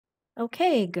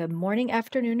Okay, good morning,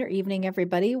 afternoon, or evening,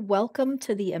 everybody. Welcome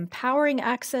to the Empowering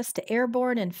Access to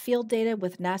Airborne and Field Data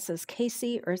with NASA's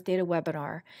CASEI Earth Data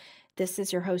webinar. This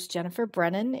is your host, Jennifer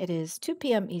Brennan. It is 2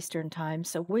 p.m. Eastern Time,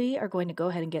 so we are going to go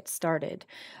ahead and get started.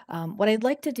 What I'd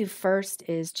like to do first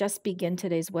is just begin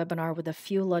today's webinar with a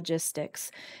few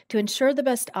logistics. To ensure the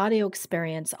best audio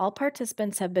experience, all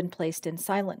participants have been placed in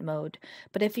silent mode.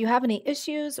 But if you have any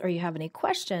issues or you have any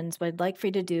questions, what I'd like for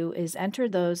you to do is enter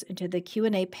those into the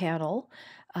Q&A panel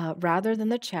rather than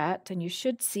the chat, and you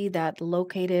should see that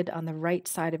located on the right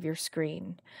side of your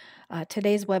screen.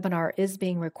 Today's webinar is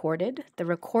being recorded. The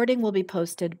recording will be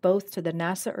posted both to the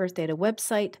NASA Earth Data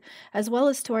website as well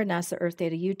as to our NASA Earth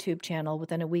Data YouTube channel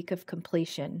within a week of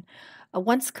completion.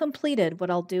 Once completed,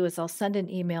 what I'll do is I'll send an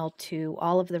email to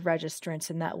all of the registrants,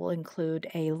 and that will include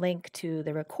a link to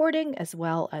the recording as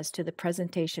well as to the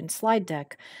presentation slide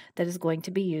deck that is going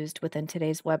to be used within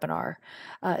today's webinar.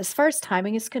 As far as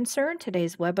timing is concerned,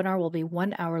 today's webinar will be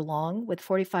 1 hour long with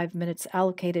 45 minutes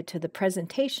allocated to the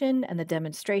presentation and the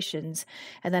demonstrations,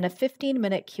 and then a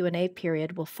 15-minute Q&A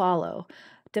period will follow.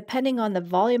 Depending on the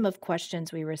volume of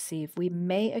questions we receive, we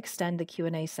may extend the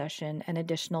Q&A session an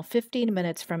additional 15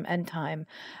 minutes from end time,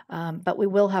 but we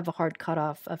will have a hard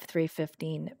cutoff of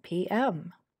 3:15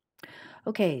 p.m.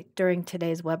 Okay, during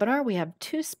today's webinar, we have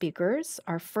two speakers.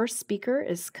 Our first speaker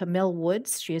is Camille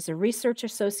Woods. She is a research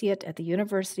associate at the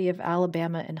University of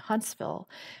Alabama in Huntsville,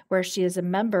 where she is a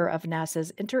member of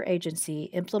NASA's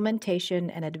Interagency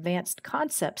Implementation and Advanced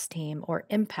Concepts Team, or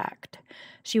IMPACT.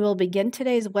 She will begin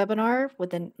today's webinar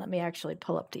with let me actually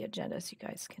pull up the agenda so you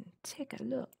guys can take a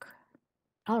look.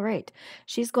 All right.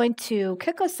 She's going to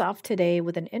kick us off today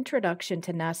with an introduction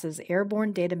to NASA's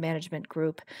Airborne Data Management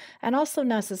Group and also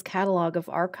NASA's catalog of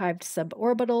archived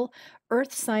suborbital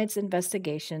Earth Science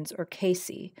Investigations, or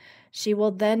CASEI. She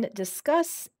will then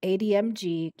discuss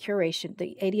ADMG curation,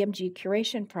 the ADMG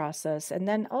curation process, and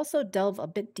then also delve a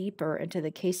bit deeper into the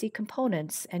CASEI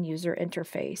components and user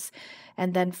interface.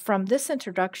 And then from this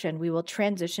introduction, we will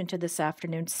transition to this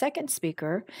afternoon's second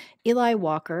speaker, Eli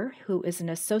Walker, who is an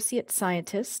associate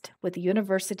scientist with the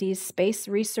university's Space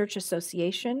Research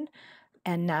Association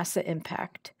and NASA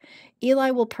IMPACT. Eli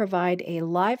will provide a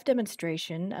live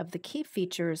demonstration of the key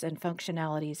features and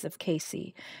functionalities of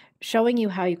CASEI, showing you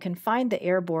how you can find the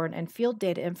airborne and field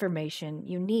data information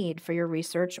you need for your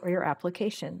research or your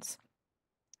applications.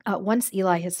 Once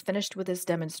Eli has finished with his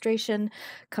demonstration,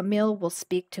 Camille will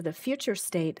speak to the future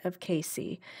state of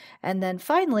CASEI. And then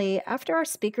finally, after our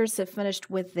speakers have finished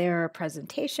with their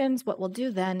presentations, what we'll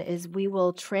do then is we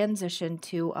will transition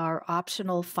to our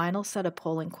optional final set of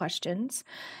polling questions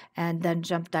and then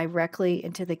jump directly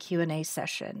into the Q&A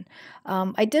session.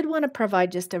 I did want to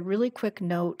provide just a really quick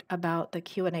note about the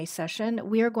Q&A session.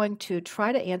 We are going to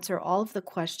try to answer all of the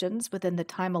questions within the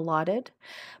time allotted,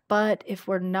 but if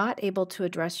we're not able to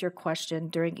address your question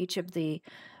during each of the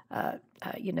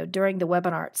during the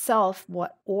webinar itself,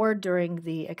 or during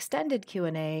the extended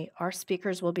Q&A, our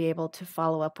speakers will be able to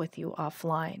follow up with you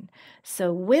offline.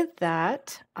 So with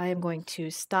that, I am going to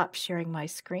stop sharing my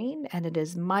screen, and it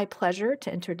is my pleasure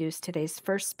to introduce today's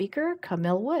first speaker,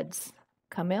 Camille Woods.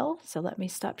 Camille, so let me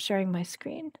stop sharing my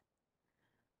screen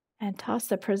and toss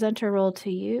the presenter role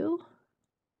to you.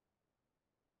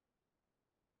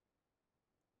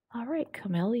 All right,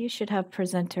 Camille, you should have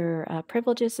presenter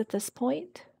privileges at this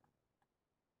point.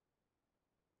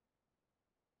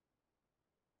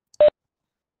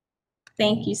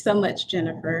 Thank you so much,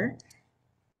 Jennifer.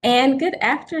 And good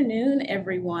afternoon,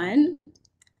 everyone.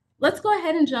 Let's go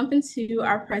ahead and jump into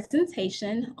our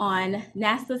presentation on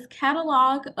NASA's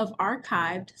catalog of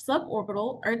archived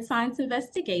suborbital Earth science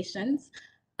investigations,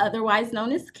 otherwise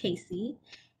known as CASEI,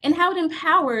 and how it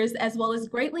empowers as well as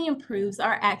greatly improves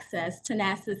our access to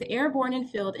NASA's airborne and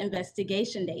field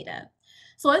investigation data.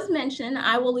 So as mentioned,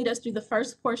 I will lead us through the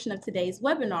first portion of today's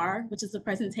webinar, which is the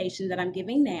presentation that I'm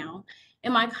giving now.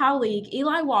 And my colleague,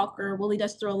 Eli Walker, will lead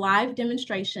us through a live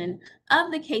demonstration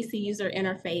of the CASEI user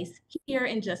interface here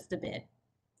in just a bit.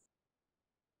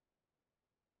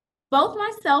 Both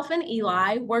myself and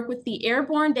Eli work with the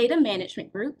Airborne Data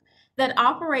Management Group that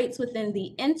operates within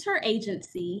the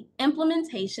Interagency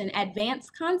Implementation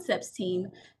Advanced Concepts team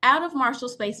out of Marshall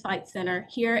Space Flight Center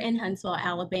here in Huntsville,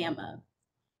 Alabama.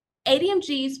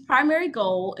 ADMG's primary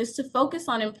goal is to focus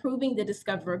on improving the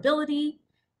discoverability,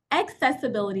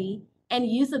 accessibility, and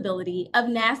usability of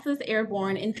NASA's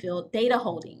airborne and field data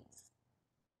holdings.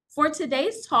 For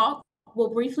today's talk,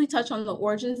 we'll briefly touch on the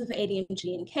origins of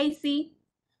ADMG and CASEI.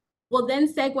 We'll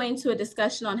then segue into a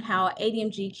discussion on how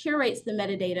ADMG curates the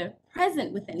metadata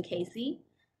present within CASEI,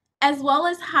 as well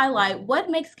as highlight what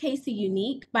makes CASEI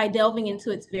unique by delving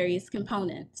into its various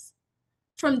components.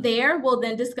 From there, we'll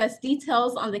then discuss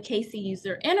details on the CASEI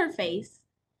user interface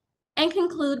and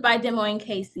conclude by demoing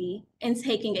CASEI and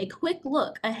taking a quick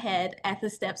look ahead at the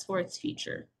steps for its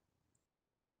future.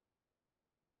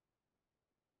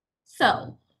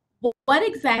 So, what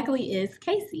exactly is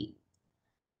CASEI?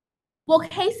 Well,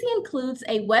 CASEI includes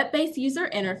a web-based user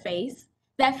interface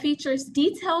that features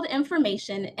detailed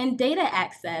information and data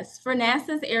access for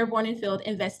NASA's airborne and field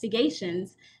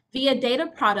investigations via data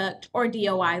product or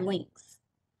DOI links.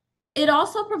 It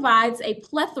also provides a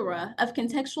plethora of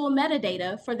contextual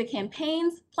metadata for the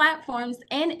campaigns, platforms,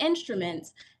 and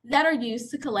instruments that are used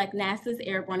to collect NASA's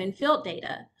airborne and field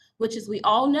data, which, as we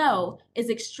all know, is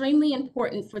extremely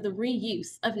important for the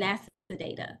reuse of NASA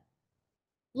data.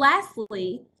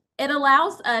 Lastly, it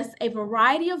allows us a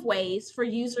variety of ways for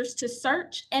users to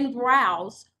search and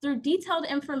browse through detailed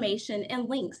information and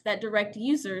links that direct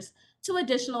users to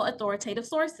additional authoritative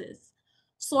sources.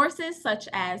 Sources such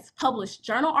as published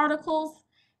journal articles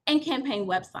and campaign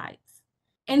websites.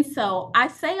 And so I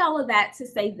say all of that to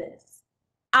say this.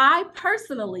 I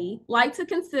personally like to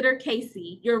consider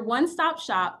CASEI your one-stop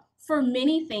shop for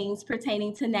many things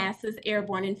pertaining to NASA's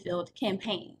airborne and field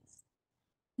campaigns.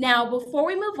 Now, before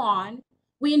we move on,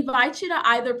 we invite you to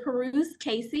either peruse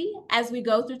CASEI as we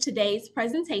go through today's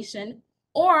presentation,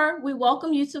 or we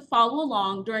welcome you to follow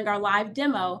along during our live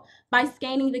demo by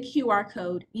scanning the QR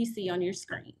code you see on your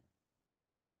screen.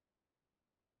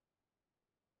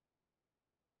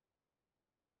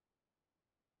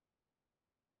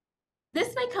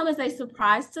 This may come as a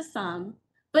surprise to some,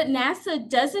 but NASA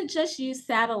doesn't just use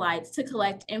satellites to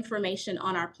collect information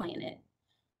on our planet.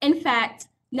 In fact,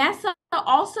 NASA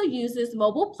also uses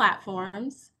mobile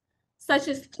platforms, such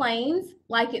as planes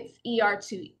like its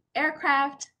ER-2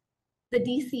 aircraft, the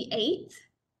DC-8,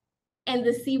 and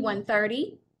the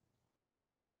C-130,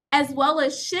 as well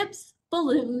as ships,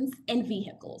 balloons, and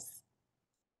vehicles.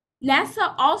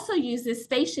 NASA also uses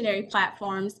stationary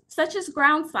platforms, such as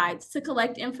ground sites, to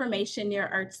collect information near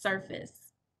Earth's surface.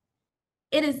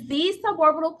 It is these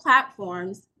suborbital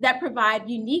platforms that provide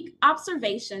unique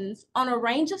observations on a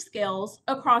range of scales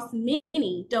across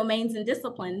many domains and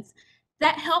disciplines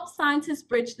that help scientists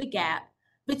bridge the gap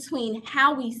between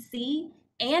how we see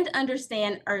and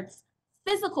understand Earth's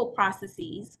physical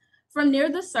processes from near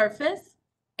the surface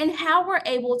and how we're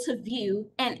able to view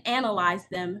and analyze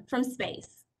them from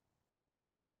space.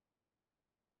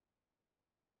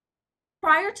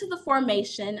 Prior to the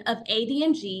formation of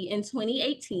ADMG in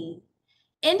 2018,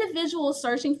 individuals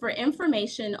searching for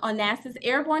information on NASA's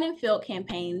airborne and field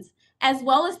campaigns, as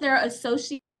well as their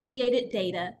associated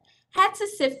data, had to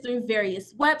sift through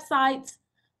various websites,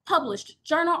 published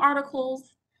journal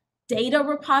articles, data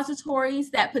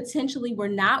repositories that potentially were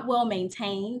not well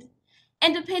maintained,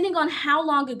 and depending on how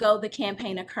long ago the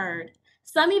campaign occurred,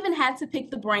 some even had to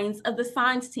pick the brains of the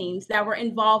science teams that were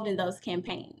involved in those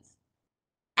campaigns.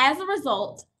 As a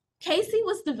result, CASEI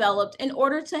was developed in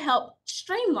order to help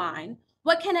streamline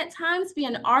what can at times be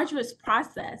an arduous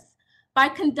process by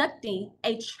conducting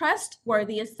a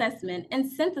trustworthy assessment and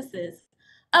synthesis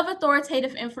of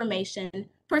authoritative information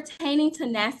pertaining to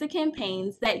NASA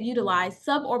campaigns that utilize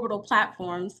suborbital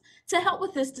platforms to help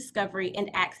with this discovery and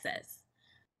access.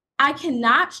 I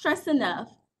cannot stress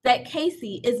enough that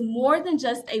CASEI is more than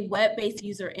just a web-based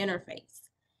user interface.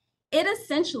 It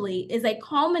essentially is a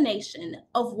culmination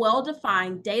of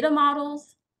well-defined data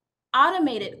models,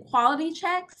 automated quality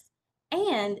checks,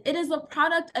 and it is a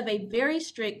product of a very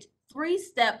strict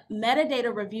three-step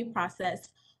metadata review process,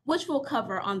 which we'll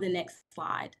cover on the next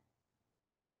slide.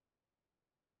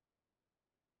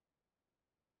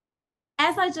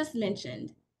 As I just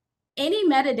mentioned, any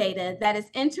metadata that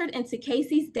is entered into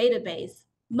CASEI's database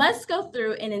must go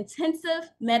through an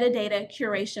intensive metadata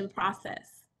curation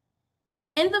process.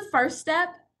 In the first step,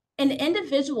 an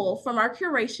individual from our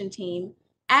curation team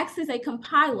acts as a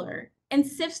compiler and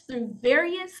sifts through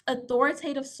various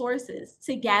authoritative sources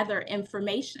to gather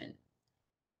information.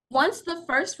 Once the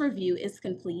first review is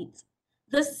complete,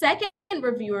 the second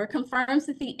reviewer confirms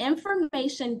that the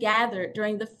information gathered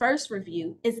during the first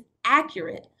review is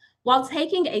accurate while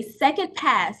taking a second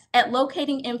pass at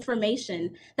locating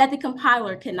information that the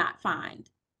compiler cannot find.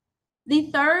 The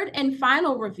third and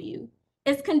final review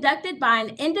is conducted by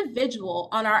an individual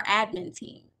on our admin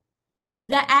team.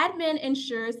 The admin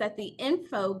ensures that the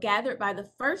info gathered by the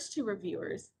first two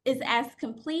reviewers is as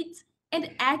complete and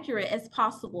accurate as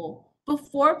possible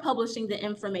before publishing the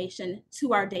information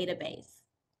to our database.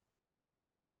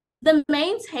 The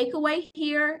main takeaway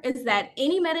here is that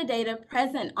any metadata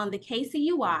present on the CASEI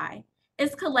UI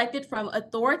is collected from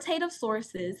authoritative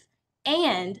sources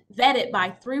and vetted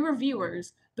by 3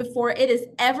 reviewers before it is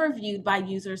ever viewed by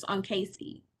users on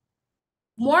CASEI.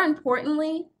 More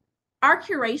importantly, our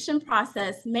curation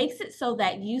process makes it so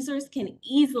that users can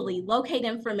easily locate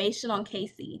information on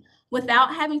CASEI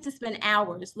without having to spend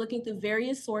hours looking through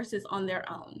various sources on their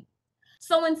own.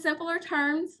 So in simpler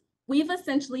terms, we've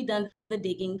essentially done the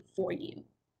digging for you.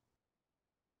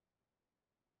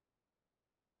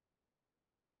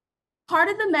 Part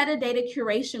of the metadata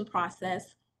curation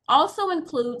process also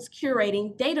includes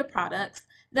curating data products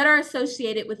that are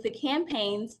associated with the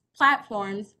campaigns,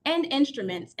 platforms, and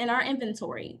instruments in our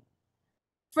inventory.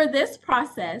 For this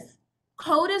process,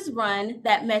 code is run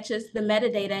that matches the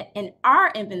metadata in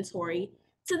our inventory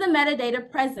to the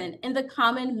metadata present in the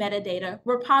common metadata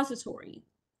repository.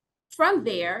 From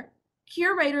there,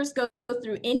 curators go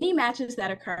through any matches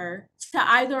that occur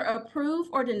to either approve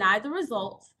or deny the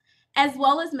results, as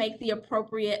well as make the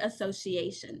appropriate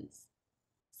associations.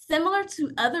 Similar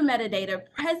to other metadata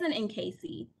present in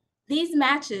CASEI, these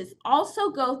matches also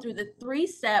go through the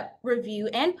three-step review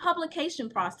and publication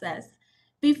process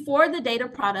before the data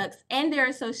products and their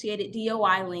associated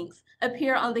DOI links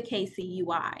appear on the CASEI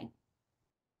UI.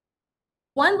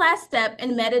 One last step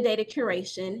in metadata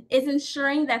curation is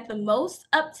ensuring that the most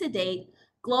up-to-date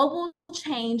global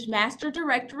change master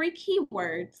directory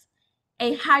keywords,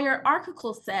 a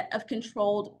hierarchical set of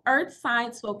controlled earth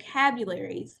science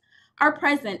vocabularies, are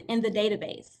present in the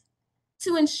database.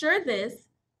 To ensure this,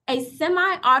 a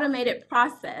semi-automated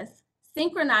process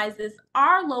synchronizes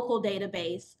our local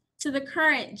database to the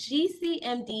current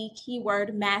GCMD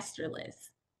keyword master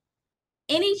list.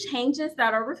 Any changes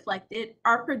that are reflected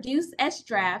are produced as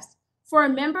drafts for a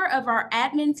member of our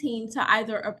admin team to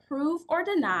either approve or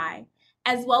deny,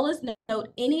 as well as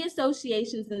note any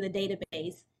associations in the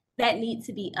database that need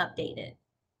to be updated.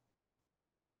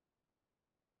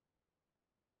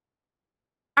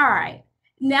 All right,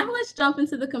 now let's jump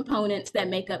into the components that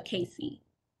make up CASEI.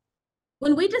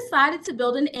 When we decided to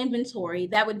build an inventory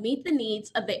that would meet the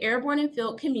needs of the airborne and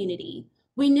field community,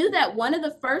 we knew that one of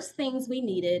the first things we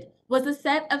needed was a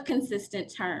set of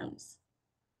consistent terms.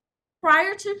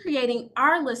 Prior to creating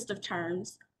our list of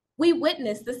terms, we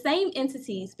witnessed the same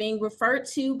entities being referred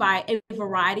to by a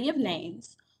variety of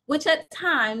names, which at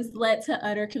times led to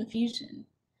utter confusion.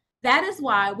 That is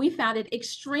why we found it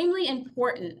extremely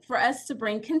important for us to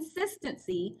bring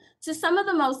consistency to some of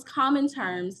the most common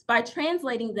terms by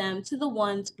translating them to the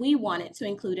ones we wanted to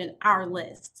include in our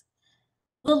list.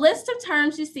 The list of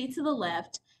terms you see to the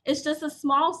left is just a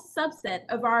small subset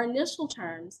of our initial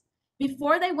terms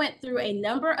before they went through a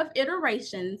number of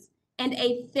iterations and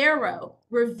a thorough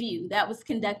review that was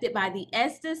conducted by the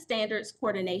ESTA Standards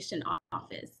Coordination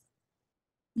Office.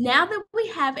 Now that we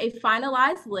have a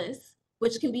finalized list,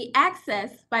 which can be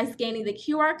accessed by scanning the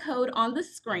QR code on the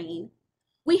screen,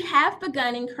 we have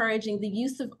begun encouraging the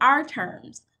use of our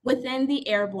terms within the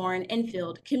airborne and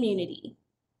field community.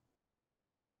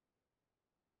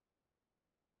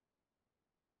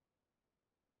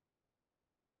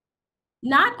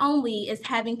 Not only is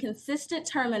having consistent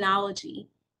terminology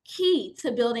key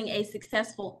to building a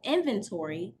successful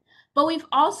inventory, but we've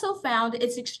also found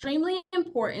it's extremely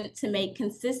important to make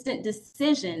consistent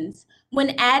decisions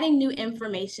when adding new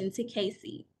information to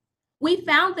CASEI. We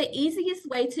found the easiest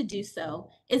way to do so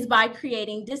is by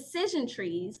creating decision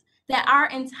trees that our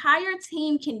entire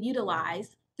team can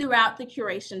utilize throughout the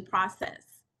curation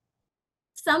process.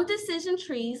 Some decision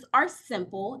trees are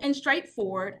simple and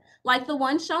straightforward, like the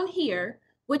one shown here,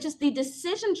 which is the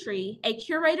decision tree a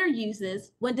curator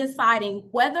uses when deciding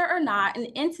whether or not an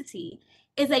entity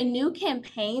is a new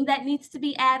campaign that needs to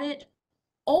be added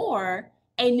or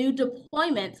a new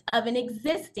deployment of an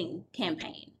existing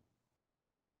campaign.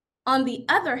 On the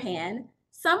other hand,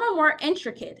 some are more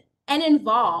intricate and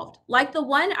involved, like the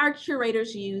one our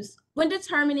curators use when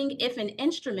determining if an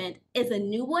instrument is a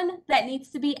new one that needs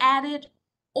to be added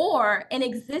or an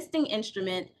existing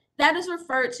instrument that is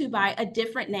referred to by a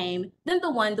different name than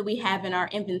the one that we have in our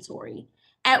inventory,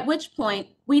 at which point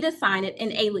we'd assign it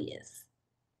an alias.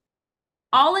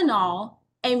 All in all,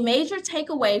 a major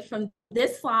takeaway from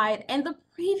this slide and the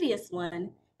previous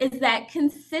one is that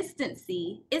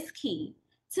consistency is key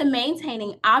to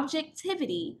maintaining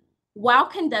objectivity while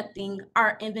conducting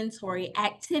our inventory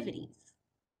activities.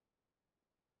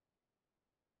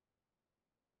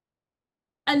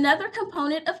 Another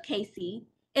component of CASEI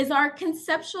is our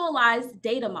conceptualized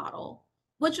data model,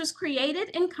 which was created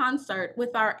in concert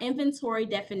with our inventory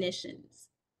definitions.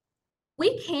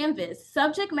 We canvass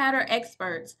subject matter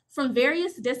experts from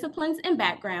various disciplines and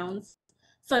backgrounds,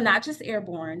 so not just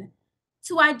airborne,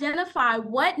 to identify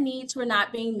what needs were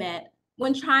not being met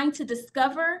when trying to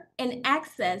discover and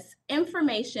access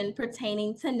information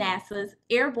pertaining to NASA's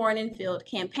airborne and field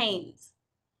campaigns.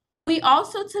 We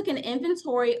also took an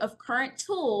inventory of current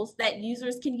tools that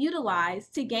users can utilize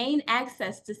to gain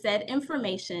access to said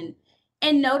information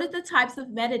and noted the types of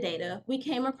metadata we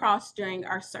came across during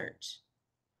our search.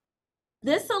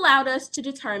 This allowed us to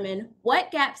determine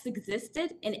what gaps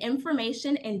existed in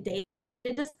information and data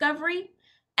discovery,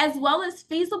 as well as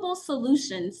feasible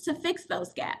solutions to fix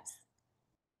those gaps.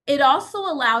 It also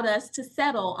allowed us to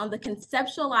settle on the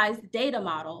conceptualized data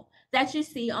model that you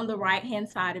see on the right-hand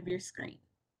side of your screen.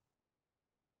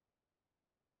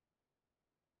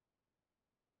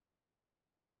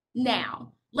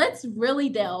 Now, let's really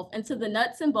delve into the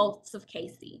nuts and bolts of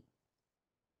CASEI.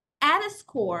 At its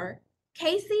core,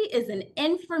 CASEI is an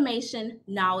information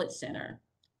knowledge center.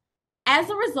 As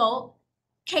a result,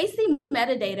 CASEI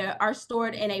metadata are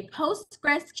stored in a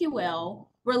PostgreSQL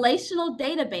relational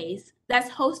database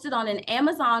that's hosted on an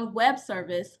Amazon Web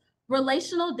Service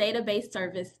relational database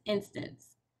service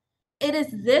instance. It is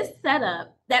this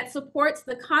setup that supports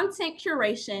the content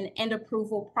curation and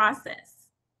approval process.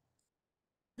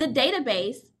 The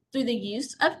database, through the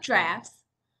use of drafts,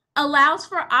 allows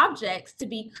for objects to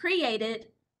be created,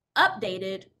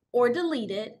 updated, or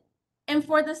deleted, and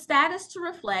for the status to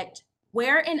reflect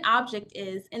where an object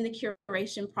is in the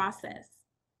curation process.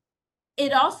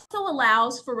 It also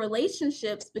allows for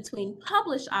relationships between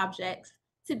published objects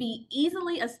to be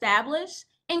easily established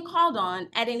and called on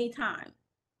at any time.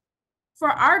 For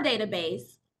our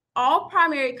database, all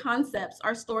primary concepts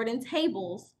are stored in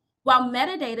tables, while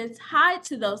metadata tied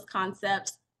to those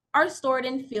concepts are stored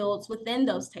in fields within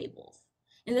those tables.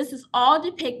 And this is all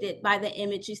depicted by the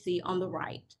image you see on the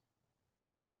right.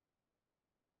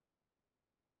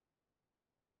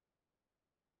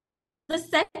 The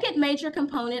second major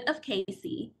component of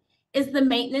CASEI is the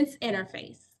maintenance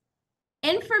interface.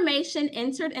 Information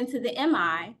entered into the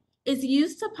MI is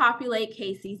used to populate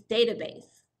CASEI's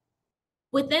database.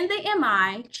 Within the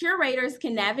MI, curators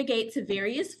can navigate to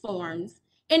various forms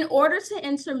in order to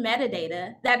enter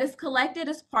metadata that is collected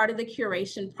as part of the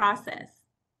curation process.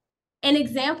 An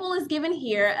example is given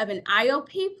here of an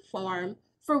IOP form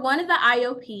for one of the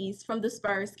IOPs from the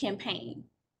Spurs campaign.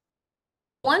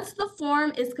 Once the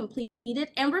form is completed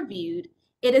and reviewed,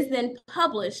 it is then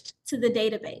published to the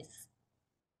database.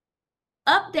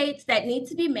 Updates that need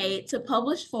to be made to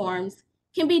published forms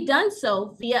can be done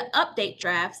so via update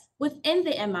drafts within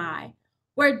the MI,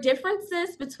 where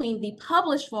differences between the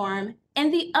published form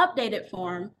and the updated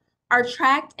form are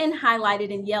tracked and highlighted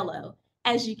in yellow,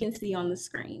 as you can see on the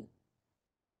screen.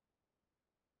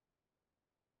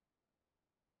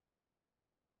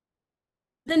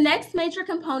 The next major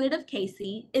component of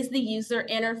CASEI is the user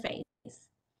interface,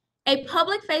 a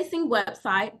public-facing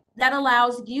website that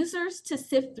allows users to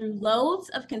sift through loads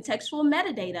of contextual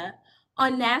metadata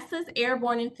on NASA's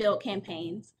airborne and field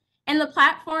campaigns and the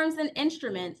platforms and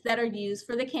instruments that are used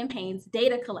for the campaign's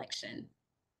data collection.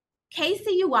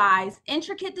 CASEI UI's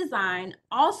intricate design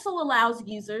also allows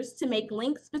users to make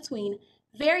links between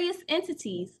various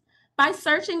entities by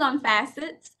searching on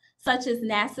facets such as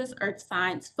NASA's Earth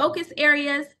Science focus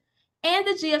areas and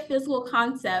the geophysical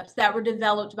concepts that were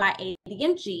developed by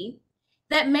ADMG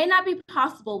that may not be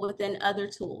possible within other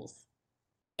tools.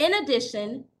 In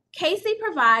addition, CASEI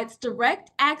provides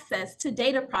direct access to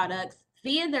data products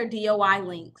via their DOI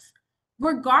links,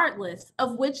 regardless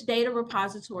of which data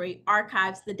repository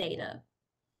archives the data.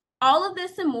 All of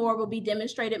this and more will be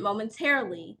demonstrated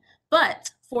momentarily,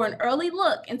 but for an early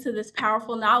look into this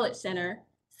powerful knowledge center,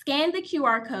 scan the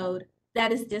QR code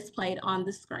that is displayed on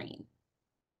the screen.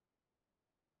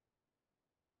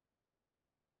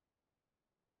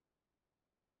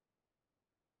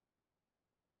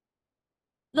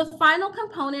 The final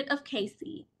component of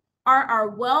CASEI are our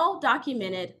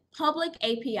well-documented public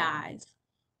APIs,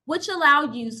 which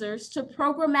allow users to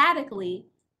programmatically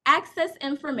access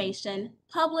information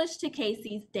published to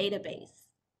CASEI's database.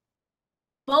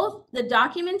 Both the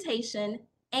documentation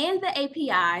and the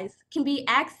APIs can be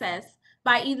accessed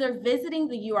by either visiting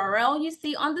the URL you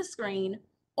see on the screen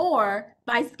or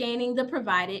by scanning the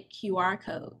provided QR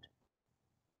code.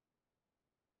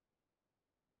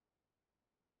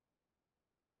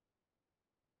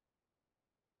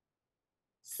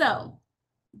 So,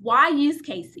 why use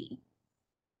CASEI?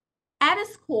 At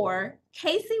its core,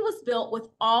 CASEI was built with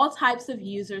all types of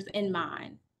users in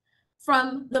mind,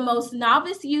 from the most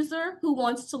novice user who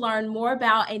wants to learn more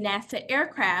about a NASA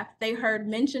aircraft they heard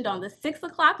mentioned on the 6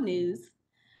 o'clock news,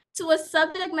 to a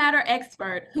subject matter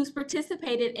expert who's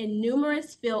participated in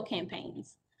numerous field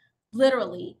campaigns.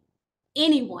 Literally,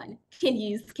 anyone can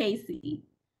use CASEI.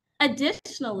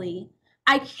 Additionally,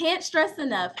 I can't stress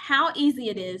enough how easy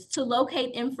it is to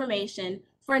locate information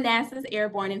for NASA's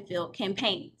airborne and field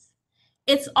campaigns.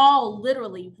 It's all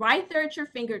literally right there at your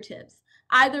fingertips,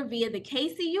 either via the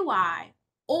CASEI UI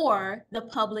or the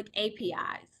public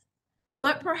APIs.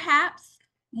 But perhaps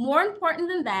more important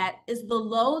than that is the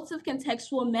loads of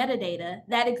contextual metadata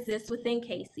that exists within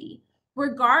CASEI,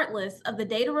 regardless of the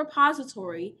data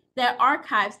repository that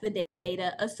archives the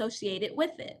data associated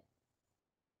with it.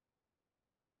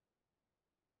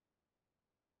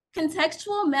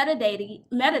 Contextual metadata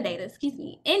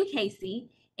in CASEI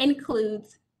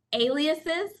includes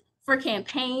aliases for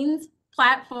campaigns,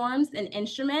 platforms, and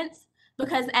instruments,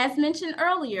 because as mentioned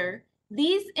earlier,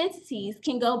 these entities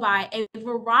can go by a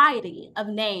variety of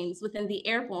names within the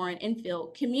airborne and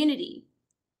field community.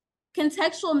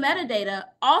 Contextual metadata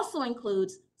also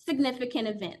includes significant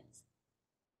events.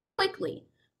 Quickly,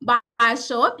 by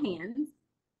show of hands,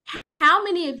 how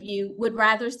many of you would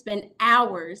rather spend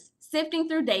hours sifting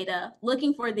through data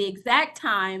looking for the exact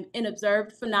time an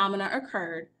observed phenomena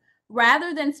occurred,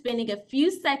 rather than spending a few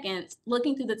seconds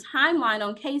looking through the timeline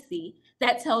on CASEI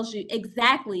that tells you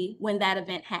exactly when that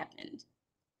event happened?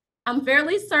 I'm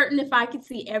fairly certain if I could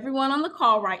see everyone on the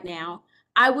call right now,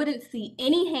 I wouldn't see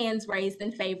any hands raised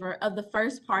in favor of the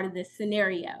first part of this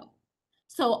scenario.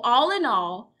 So all in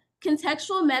all,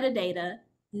 contextual metadata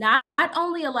not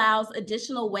only allows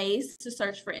additional ways to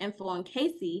search for info on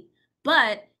CASEI,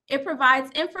 but it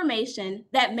provides information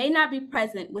that may not be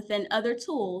present within other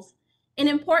tools, an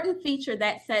important feature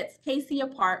that sets CASEI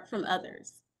apart from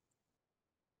others.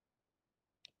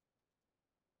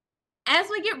 As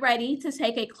we get ready to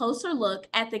take a closer look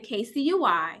at the CASEI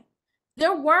UI,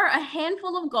 there were a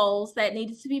handful of goals that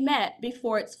needed to be met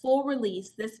before its full release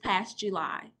this past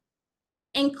July,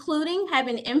 including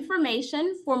having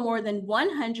information for more than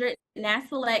 100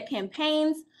 NASA-led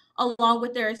campaigns, along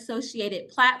with their associated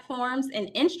platforms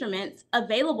and instruments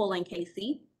available in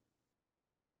CASEI,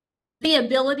 the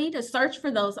ability to search for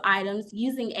those items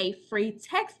using a free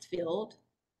text field,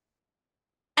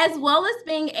 as well as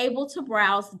being able to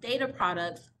browse data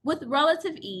products with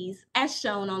relative ease as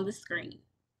shown on the screen.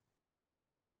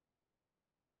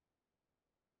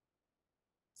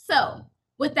 So,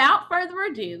 without further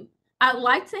ado, I'd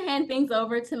like to hand things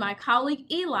over to my colleague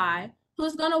Eli,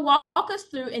 who's going to walk us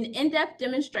through an in-depth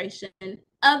demonstration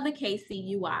of the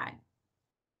CASEI UI.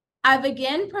 I've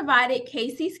again provided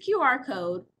CASEI's QR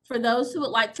code for those who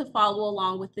would like to follow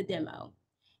along with the demo.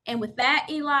 And with that,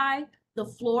 Eli, the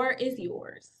floor is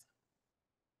yours.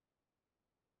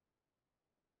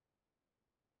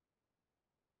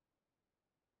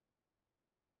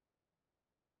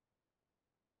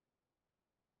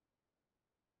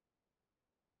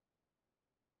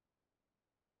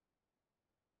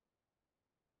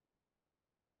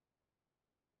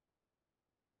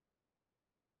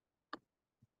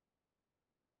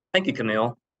 Thank you,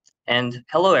 Camille. And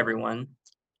hello, everyone.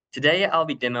 Today, I'll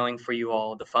be demoing for you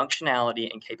all the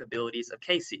functionality and capabilities of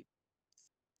CASEI.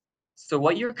 So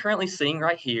what you're currently seeing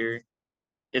right here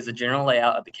is the general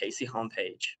layout of the CASEI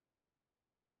homepage.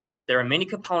 There are many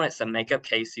components that make up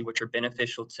CASEI which are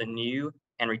beneficial to new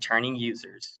and returning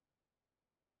users.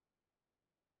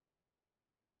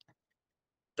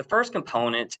 The first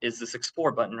component is this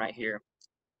Explore button right here.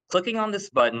 Clicking on this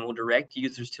button will direct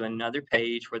users to another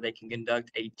page where they can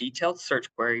conduct a detailed search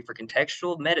query for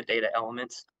contextual metadata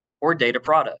elements or data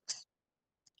products.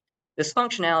 This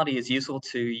functionality is useful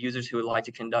to users who would like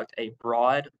to conduct a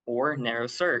broad or narrow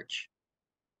search.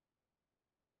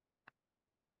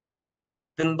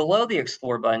 Then below the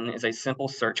Explore button is a simple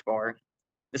search bar.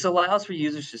 This allows for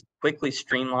users to quickly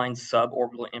streamline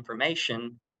suborbital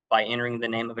information by entering the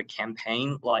name of a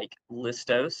campaign like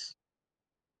Listos,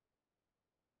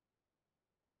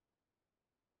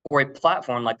 or a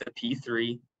platform like the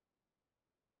P3,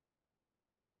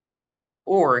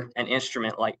 or an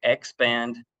instrument like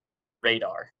X-band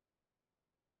radar.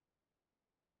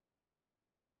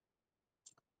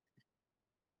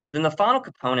 Then the final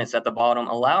components at the bottom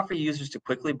allow for users to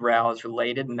quickly browse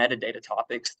related metadata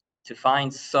topics to find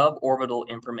suborbital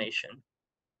information.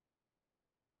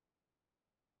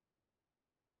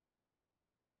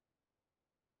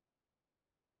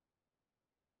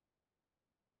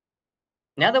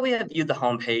 Now that we have viewed the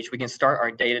homepage, we can start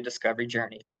our data discovery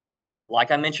journey.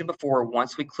 Like I mentioned before,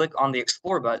 once we click on the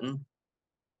Explore button,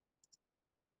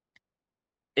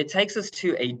 it takes us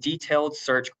to a detailed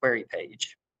search query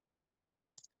page.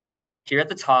 Here at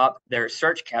the top, there are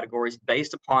search categories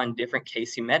based upon different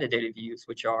CASEI metadata views,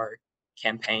 which are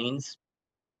campaigns,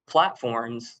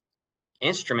 platforms,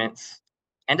 instruments,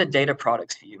 and a data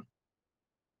products view.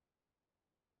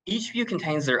 Each view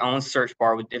contains their own search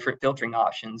bar with different filtering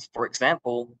options. For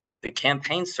example, the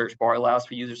campaign search bar allows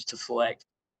for users to select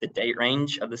the date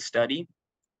range of the study,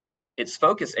 its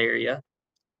focus area,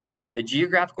 the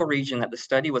geographical region that the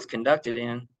study was conducted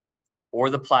in, or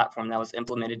the platform that was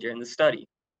implemented during the study.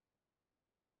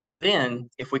 Then,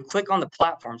 if we click on the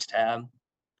Platforms tab,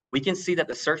 we can see that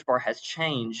the search bar has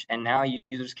changed, and now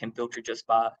users can filter just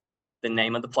by the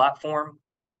name of the platform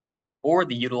or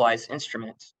the utilized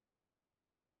instrument.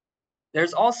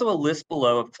 There's also a list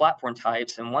below of platform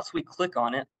types, and once we click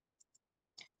on it,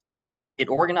 it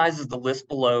organizes the list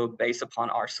below based upon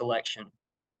our selection.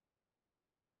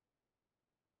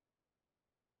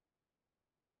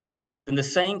 Then the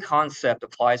same concept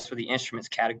applies for the instruments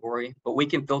category, but we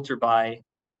can filter by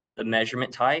the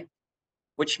measurement type,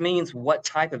 which means what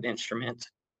type of instrument,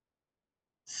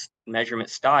 measurement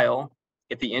style,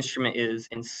 if the instrument is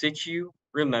in situ,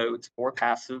 remote, or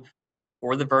passive,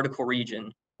 or the vertical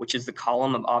region, which is the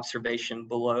column of observation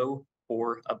below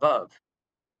or above.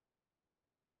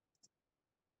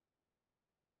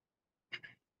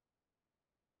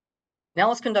 Now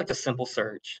let's conduct a simple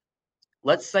search.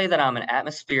 Let's say that I'm an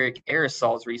atmospheric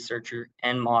aerosols researcher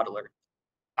and modeler.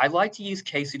 I'd like to use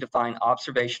CASEI to find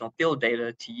observational field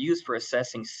data to use for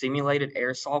assessing simulated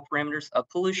aerosol parameters of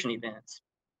pollution events.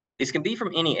 These can be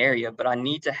from any area, but I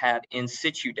need to have in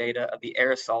situ data of the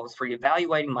aerosols for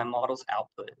evaluating my model's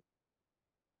output.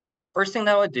 First thing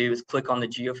that I would do is click on the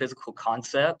geophysical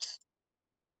concepts,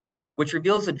 which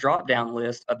reveals a drop-down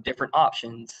list of different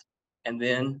options, and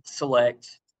then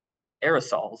select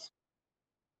aerosols.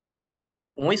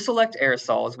 When we select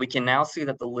aerosols, we can now see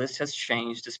that the list has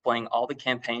changed, displaying all the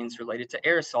campaigns related to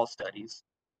aerosol studies.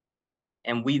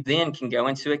 And we then can go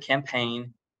into a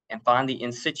campaign and find the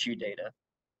in situ data.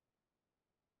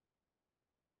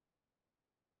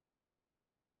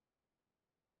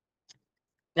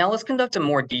 Now let's conduct a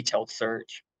more detailed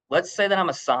search. Let's say that I'm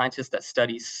a scientist that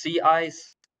studies sea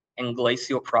ice and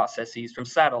glacial processes from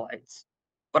satellites,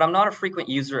 but I'm not a frequent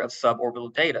user of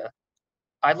suborbital data.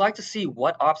 I'd like to see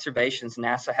what observations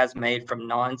NASA has made from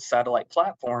non-satellite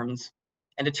platforms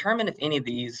and determine if any of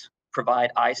these provide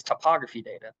ice topography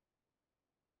data.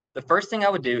 The first thing I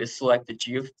would do is select the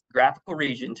geographical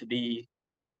region to be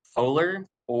polar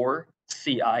or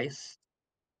sea ice.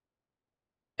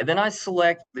 And then I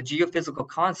select the geophysical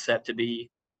concept to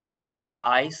be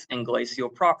ice and glacial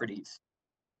properties.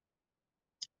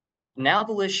 Now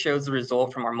the list shows the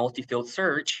result from our multi-field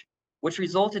search, which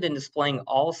resulted in displaying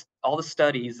all the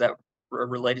studies that were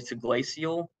related to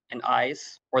glacial and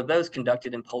ice, or those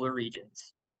conducted in polar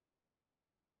regions.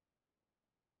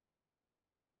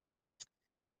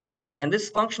 And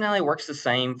this functionality works the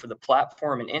same for the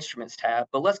Platform and Instruments tab,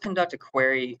 but let's conduct a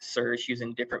query search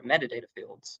using different metadata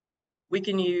fields. We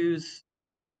can use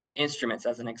instruments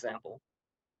as an example.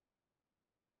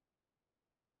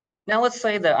 Now let's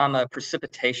say that I'm a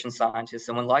precipitation scientist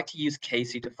and would like to use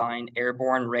CASEI to find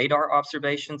airborne radar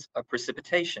observations of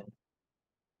precipitation.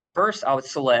 First, I would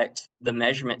select the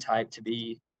measurement type to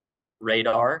be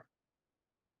radar,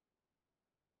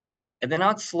 and then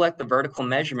I'd select the vertical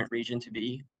measurement region to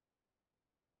be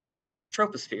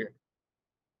troposphere.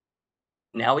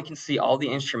 Now we can see all the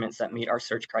instruments that meet our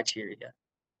search criteria.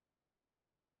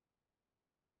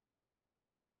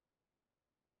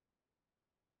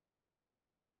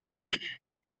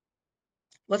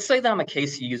 Let's say that I'm a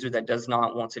CASEI user that does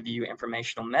not want to view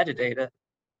informational metadata,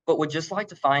 but would just like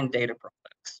to find data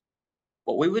products.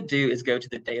 What we would do is go to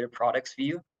the data products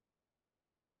view,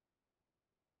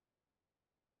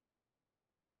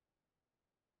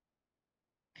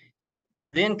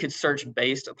 then could search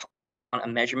based upon a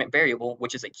measurement variable,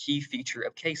 which is a key feature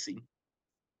of CASEI.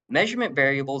 Measurement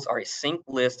variables are a synced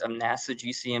list of NASA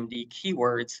GCMD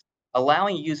keywords,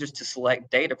 allowing users to select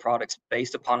data products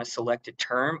based upon a selected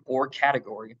term or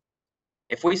category.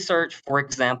 If we search, for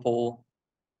example,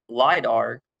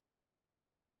 LiDAR,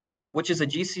 which is a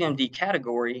GCMD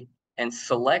category, and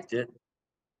select it,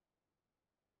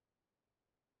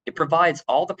 it provides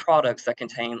all the products that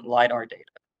contain LiDAR data.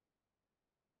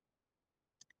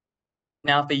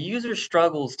 Now, if a user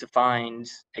struggles to find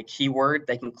a keyword,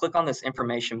 they can click on this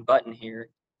information button here,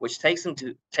 which takes them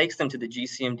to the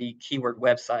GCMD keyword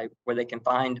website where they can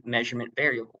find measurement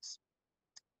variables.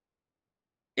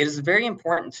 It is very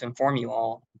important to inform you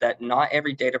all that not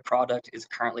every data product is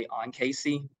currently on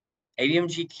CASEI.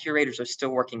 ADMG curators are still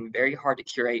working very hard to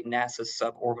curate NASA's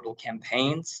suborbital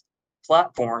campaigns,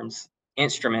 platforms,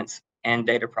 instruments, and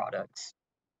data products.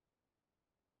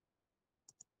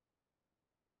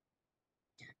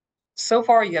 So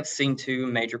far, you have seen two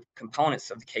major components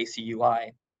of the CASEI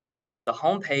UI: the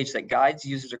home page that guides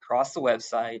users across the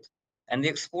website, and the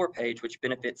Explore page, which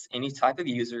benefits any type of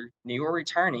user, new or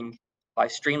returning, by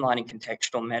streamlining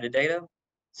contextual metadata,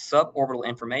 suborbital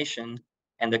information,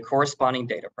 and the corresponding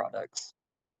data products.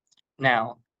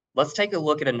 Now, Let's take a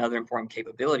look at another important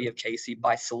capability of CASEI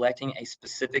by selecting a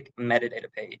specific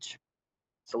metadata page.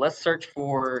 So let's search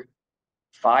for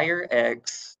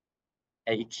FireX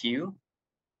AQ.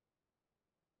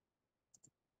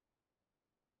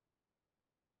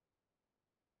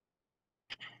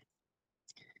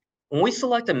 When we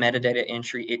select a metadata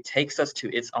entry, it takes us to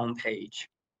its own page.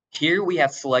 Here we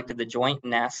have selected the joint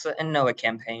NASA and NOAA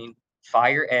campaign,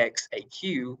 FireX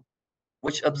AQ,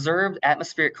 which observed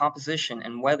atmospheric composition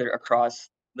and weather across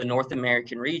the North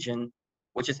American region,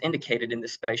 which is indicated in the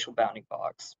spatial bounding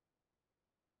box.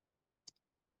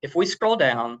 If we scroll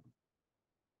down,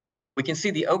 we can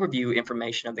see the overview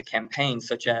information of the campaign,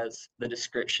 such as the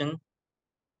description,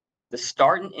 the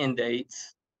start and end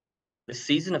dates, the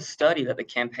season of study that the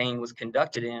campaign was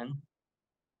conducted in.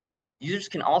 Users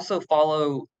can also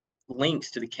follow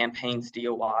links to the campaign's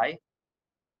DOI,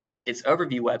 its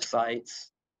overview websites,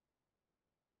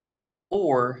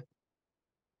 or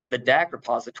the DAC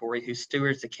repository who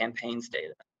stewards the campaign's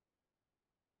data.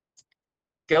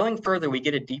 Going further, we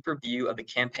get a deeper view of the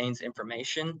campaign's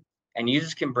information, and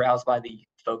users can browse by the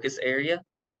focus area,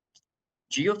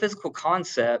 geophysical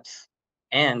concepts,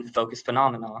 and focus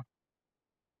phenomena.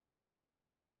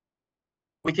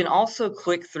 We can also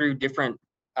click through different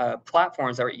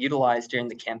platforms that were utilized during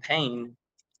the campaign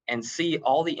and see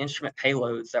all the instrument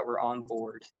payloads that were on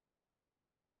board.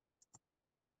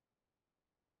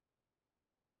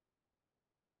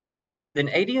 Then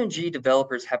ADMG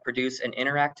developers have produced an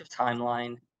interactive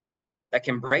timeline that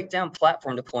can break down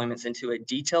platform deployments into a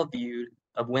detailed view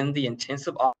of when the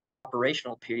intensive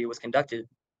operational period was conducted,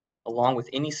 along with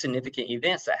any significant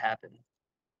events that happened.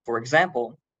 For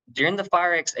example, during the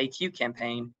FireX AQ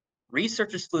campaign,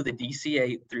 researchers flew the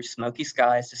DC-8 through smoky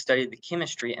skies to study the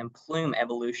chemistry and plume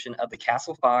evolution of the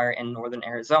Castle Fire in northern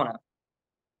Arizona.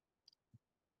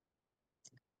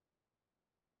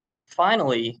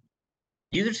 Finally,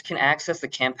 users can access the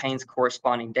campaign's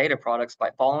corresponding data products by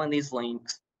following these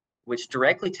links, which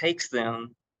directly takes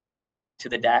them to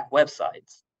the DAC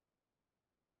websites.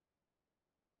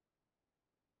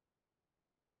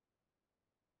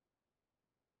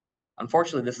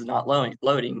 Unfortunately, this is not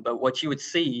loading, but what you would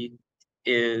see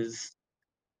is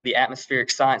the atmospheric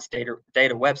science data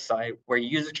website where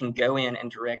users can go in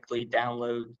and directly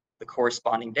download the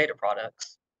corresponding data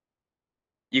products.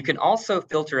 You can also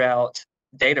filter out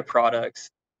data products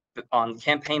on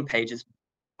campaign pages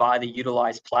by the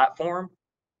utilized platform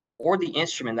or the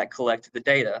instrument that collected the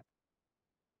data.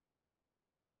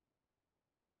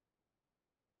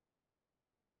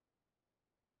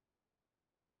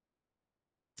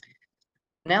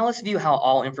 Now let's view how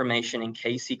all information in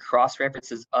CASEI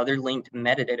cross-references other linked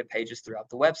metadata pages throughout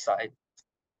the website.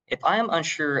 If I am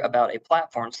unsure about a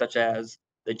platform such as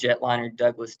the jetliner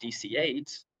Douglas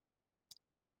DC-8,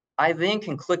 I then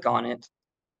can click on it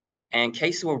and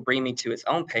CASEI will bring me to its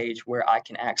own page where I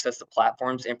can access the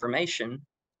platform's information.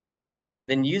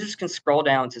 Then users can scroll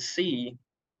down to see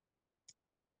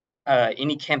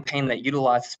any campaign that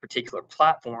utilizes this particular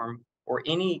platform or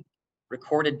any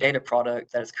recorded data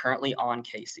product that is currently on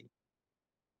CASEI.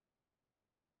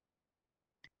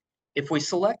 If we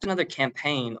select another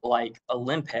campaign like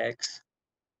Olympics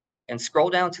and scroll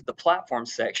down to the platform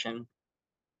section,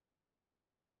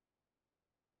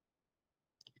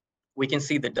 we can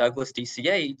see the Douglas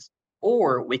DC-8,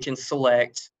 or we can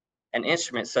select an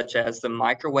instrument such as the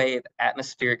microwave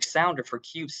atmospheric sounder for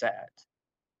CubeSat.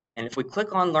 And if we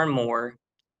click on Learn More,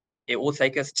 it will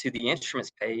take us to the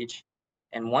instruments page.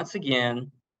 And once again,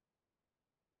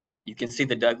 you can see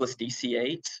the Douglas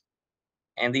DC-8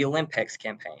 and the Olympics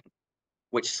campaign,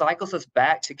 which cycles us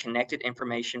back to connected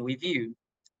information we viewed.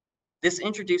 This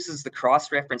introduces the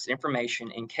cross-reference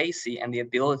information in CASEI and the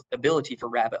ability for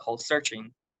rabbit hole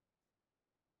searching.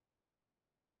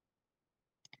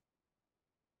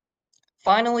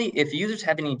 Finally, if users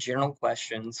have any general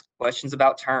questions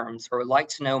about terms, or would like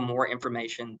to know more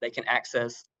information, they can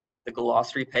access the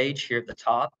glossary page here at the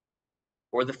top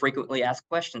or the frequently asked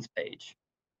questions page.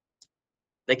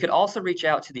 They could also reach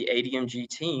out to the ADMG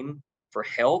team for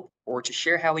help or to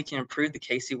share how we can improve the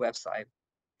CASEI website.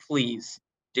 Please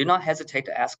do not hesitate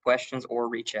to ask questions or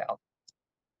reach out.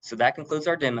 So that concludes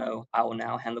our demo. I will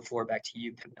now hand the floor back to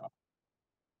you, Camille.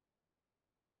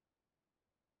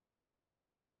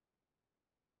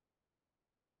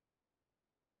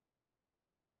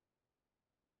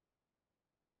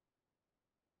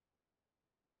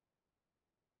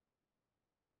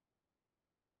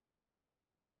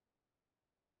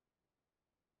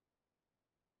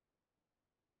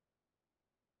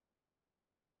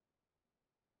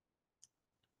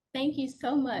 Thank you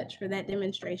so much for that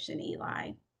demonstration,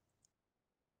 Eli.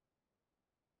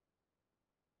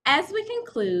 As we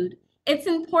conclude, it's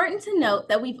important to note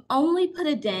that we've only put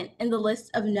a dent in the list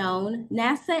of known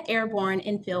NASA airborne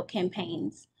and field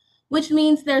campaigns, which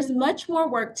means there's much more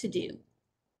work to do.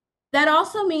 That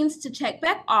also means to check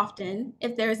back often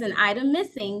if there's an item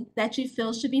missing that you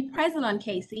feel should be present on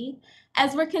CASEI,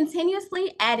 as we're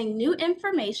continuously adding new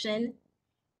information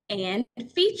and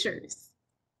features.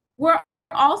 We're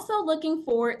also looking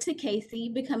forward to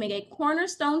CASEI becoming a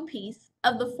cornerstone piece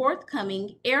of the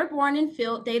forthcoming Airborne and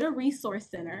Field Data Resource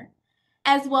Center,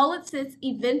 as well as its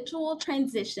eventual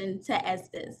transition to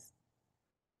ESDIS.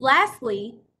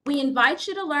 Lastly, we invite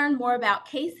you to learn more about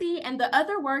CASEI and the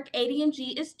other work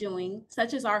ADMG is doing,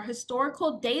 such as our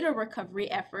historical data recovery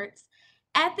efforts,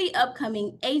 at the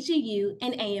upcoming AGU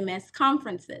and AMS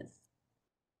conferences.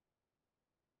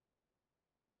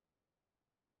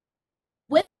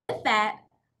 With that,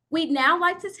 we'd now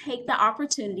like to take the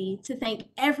opportunity to thank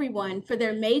everyone for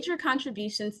their major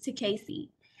contributions to CASEI,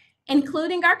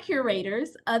 including our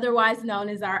curators, otherwise known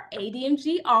as our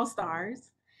ADMG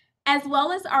All-Stars, as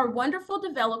well as our wonderful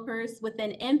developers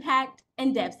within Impact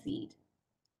and DevSeed.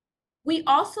 We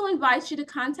also invite you to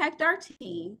contact our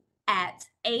team at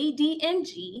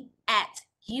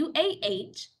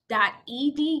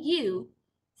admg@uah.edu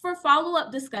for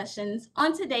follow-up discussions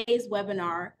on today's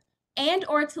webinar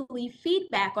and/or to leave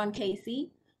feedback on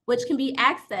CASEI, which can be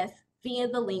accessed via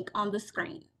the link on the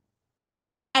screen.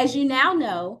 As you now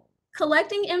know,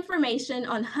 collecting information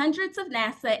on hundreds of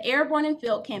NASA airborne and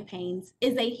field campaigns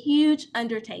is a huge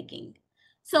undertaking.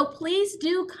 So please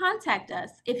do contact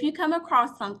us if you come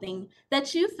across something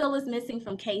that you feel is missing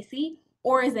from CASEI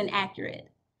or is inaccurate.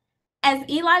 As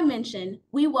Eli mentioned,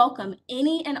 we welcome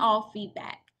any and all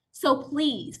feedback. So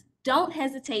please don't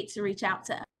hesitate to reach out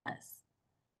to us.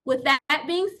 With that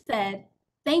being said,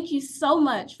 thank you so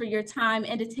much for your time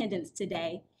and attendance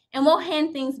today. And we'll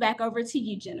hand things back over to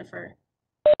you, Jennifer.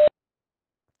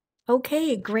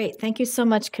 Okay, great. Thank you so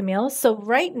much, Camille. So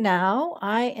right now,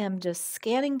 I am just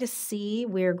scanning to see.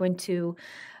 We're going to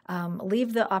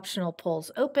leave the optional polls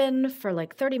open for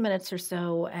like 30 minutes or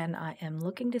so, and I am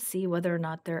looking to see whether or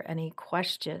not there are any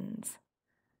questions.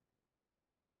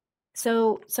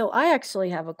 So I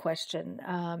actually have a question,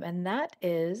 and that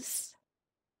is,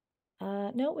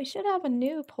 no, we should have a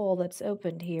new poll that's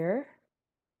opened here.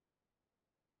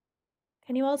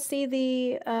 Can you all see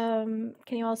the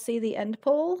end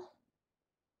poll?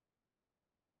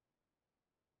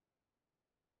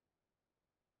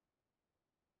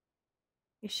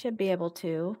 You should be able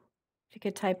to. If you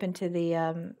could type into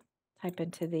the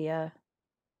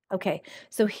okay.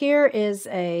 So here is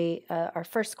our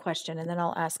first question, and then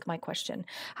I'll ask my question.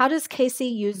 How does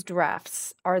CASEI use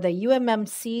drafts? Are they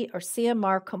UMMC or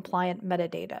CMR compliant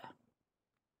metadata?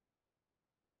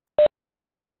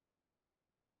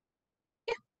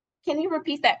 Yeah. Can you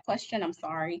repeat that question? I'm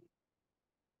sorry.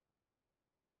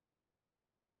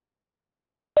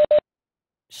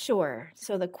 Sure.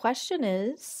 So the question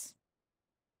is,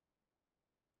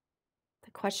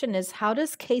 how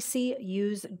does CASEI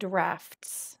use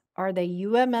drafts? Are they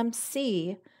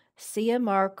UMMC,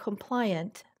 CMR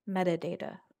compliant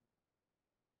metadata?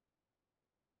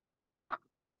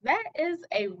 That is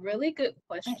a really good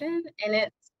question. And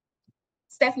it's,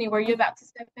 Stephanie, were you about to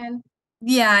step in?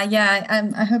 Yeah.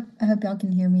 I hope y'all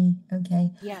can hear me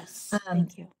okay. Yes,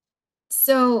 thank you.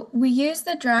 So we use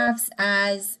the drafts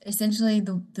as essentially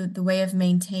the way of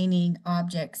maintaining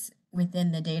objects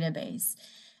within the database.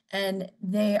 And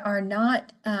they are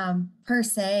not per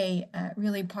se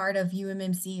really part of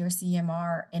UMMC or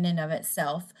CMR in and of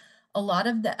itself. A lot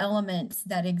of the elements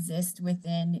that exist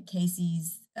within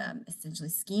CASEI's essentially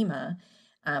schema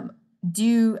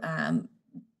do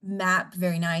map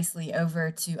very nicely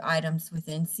over to items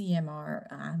within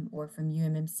CMR or from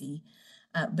UMMC,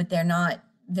 but they're not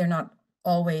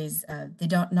always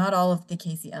not all of the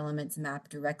CASEI elements map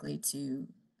directly to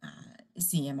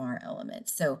CMR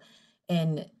elements. So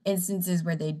in instances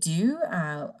where they do,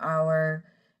 our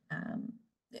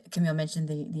Camille mentioned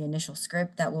the initial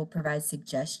script that will provide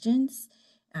suggestions,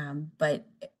 but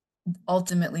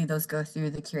ultimately those go through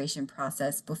the curation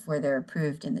process before they're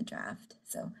approved in the draft.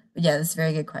 So, but yeah, that's a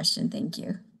very good question. Thank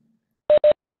you.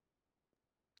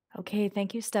 Okay,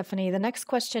 thank you, Stephanie. The next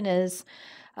question is,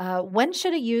 when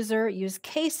should a user use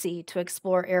CASEI to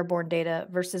explore airborne data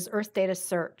versus Earth data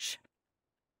search?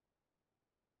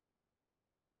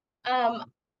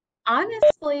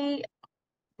 Honestly,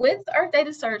 with Earth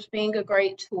Data Search being a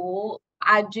great tool,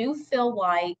 I do feel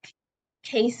like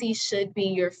CASEI should be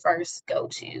your first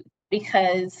go-to,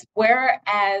 because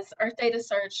whereas Earth Data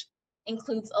Search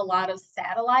includes a lot of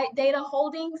satellite data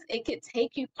holdings, it could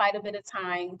take you quite a bit of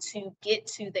time to get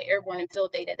to the airborne and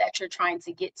field data that you're trying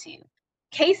to get to.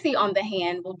 CASEI, on the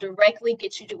hand, will directly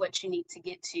get you to what you need to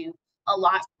get to a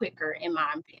lot quicker, in my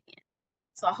opinion.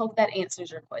 So I hope that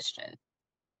answers your question.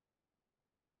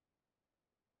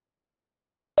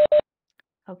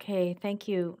 Okay, thank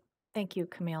you. Thank you,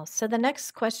 Camille. So the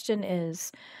next question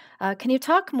is, can you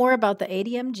talk more about the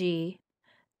ADMG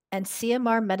and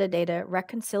CMR metadata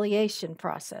reconciliation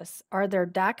process? Are there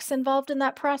DACs involved in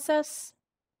that process?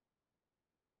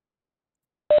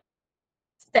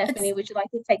 Stephanie, would you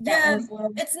like to take that one as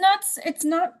well? It's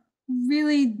not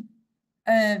really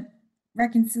a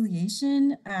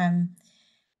reconciliation.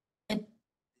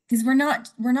 Because we're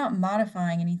not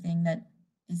modifying anything that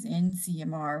is in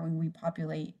CMR when we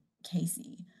populate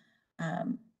CASEI.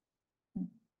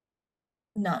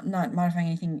 Not modifying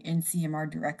anything in CMR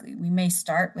directly. We may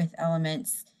start with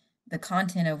elements, the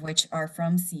content of which are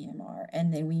from CMR,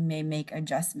 and then we may make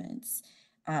adjustments.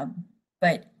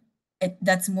 But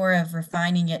that's more of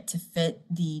refining it to fit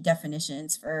the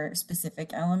definitions for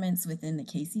specific elements within the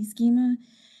CASEI schema.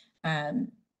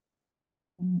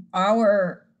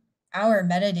 Our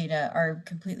metadata are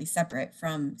completely separate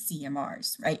from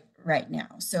CMRs right now.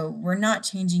 So we're not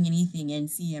changing anything in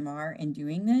CMR in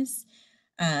doing this.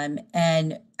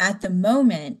 And at the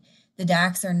moment, the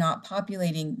DACs are not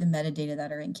populating the metadata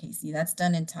that are in CASEI. That's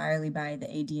done entirely by the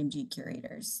ADMG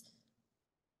curators.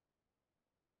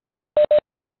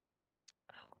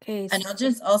 Okay. And I'll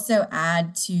just also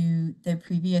add to the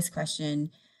previous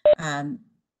question,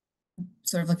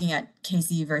 sort of looking at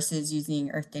CASEI versus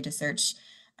using Earth Data Search.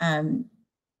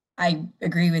 I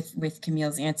agree with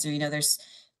Camille's answer. You know,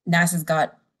 NASA's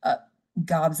got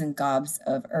gobs and gobs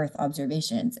of Earth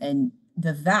observations, and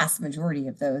the vast majority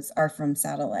of those are from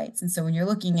satellites. And so when you're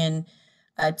looking in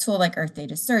a tool like Earth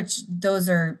Data Search, those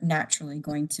are naturally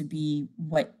going to be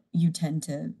what you tend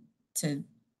to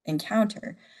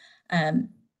encounter.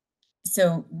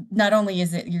 So not only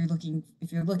is it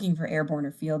if you're looking for airborne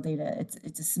or field data,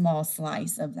 it's a small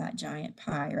slice of that giant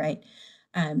pie, right?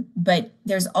 But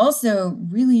there's also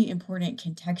really important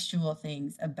contextual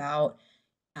things about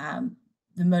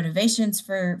the motivations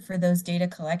for those data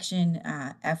collection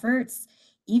efforts,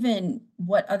 even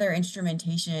what other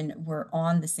instrumentation were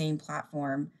on the same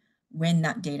platform when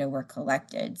that data were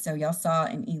collected. So y'all saw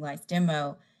in Eli's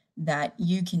demo that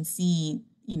you can see,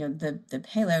 you know, the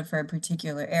payload for a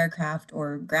particular aircraft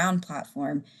or ground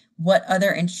platform, what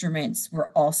other instruments were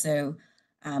also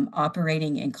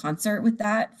operating in concert with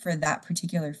that for that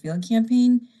particular field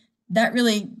campaign. That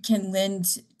really can lead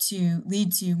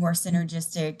to more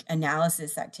synergistic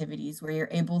analysis activities where you're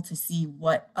able to see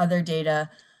what other data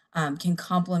can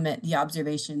complement the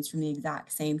observations from the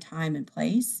exact same time and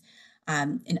place.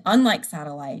 And unlike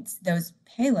satellites, those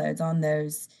payloads on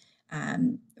those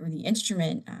or the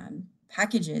instrument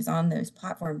packages on those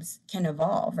platforms can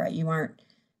evolve, right?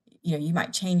 You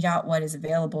might change out what is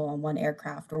available on one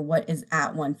aircraft or what is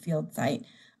at one field site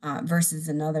versus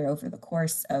another over the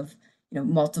course of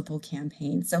multiple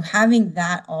campaigns. So having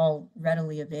that all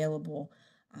readily available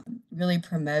really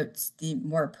promotes the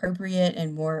more appropriate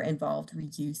and more involved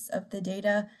reuse of the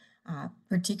data,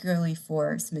 particularly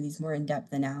for some of these more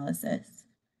in-depth analysis.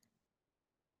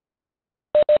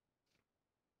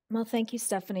 Well, thank you,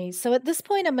 Stephanie. So at this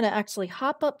point, I'm going to actually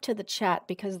hop up to the chat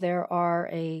because there are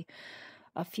a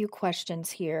few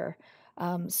questions here.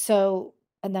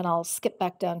 And then I'll skip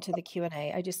back down to the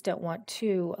Q&A. I just don't want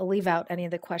to leave out any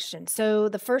of the questions. So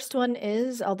the first one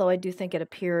is, although I do think it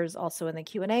appears also in the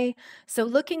Q&A, so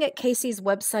looking at CASEI's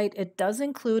website, it does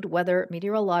include weather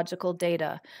meteorological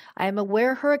data. I am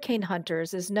aware Hurricane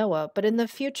Hunters is NOAA, but in the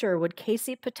future, would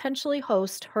CASEI potentially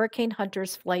host Hurricane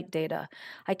Hunters flight data?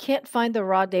 I can't find the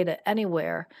raw data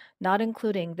anywhere, not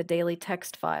including the daily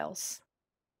text files.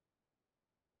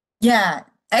 Yeah,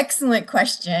 excellent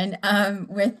question.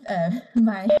 With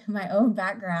my own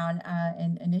background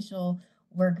and initial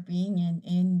work being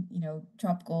in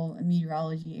tropical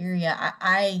meteorology area,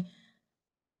 I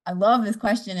love this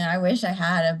question and I wish I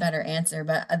had a better answer.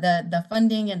 But the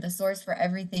funding and the source for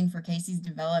everything for CASEI's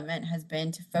development has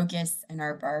been to focus, and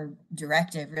our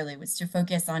directive really was to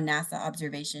focus on NASA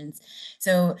observations.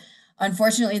 So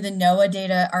unfortunately, the NOAA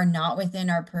data are not within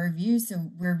our purview,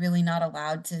 so we're really not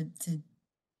allowed to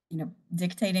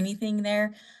dictate anything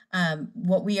there.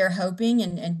 What we are hoping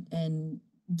and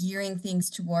gearing things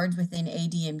towards within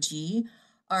ADMG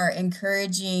are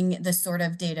encouraging the sort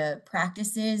of data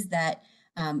practices that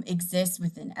exist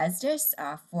within ESDIS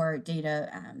for data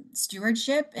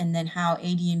stewardship, and then how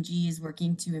ADMG is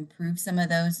working to improve some of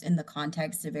those in the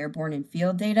context of airborne and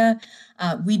field data.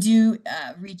 We do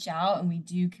reach out and we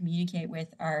do communicate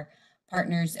with our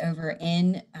partners over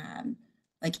in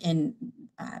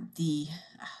the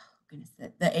goodness,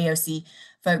 the AOC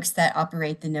folks that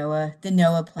operate the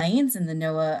NOAA planes and the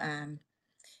NOAA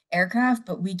aircraft,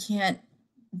 but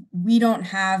we don't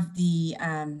have the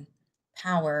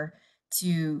power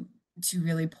to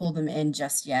really pull them in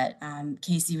just yet.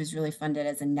 CASEI was really funded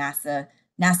as a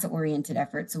NASA oriented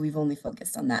effort, so we've only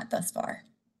focused on that thus far.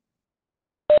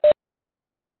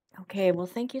 Okay, well,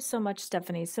 thank you so much,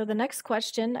 Stephanie. So the next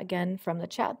question, again from the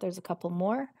chat, there's a couple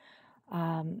more,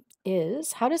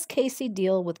 is how does CASEI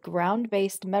deal with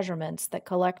ground-based measurements that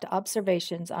collect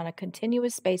observations on a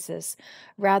continuous basis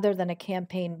rather than a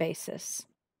campaign basis?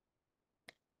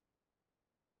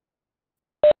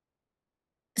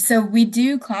 So we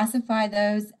do classify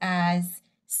those as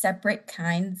separate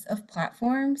kinds of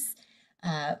platforms.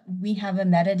 We have a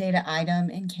metadata item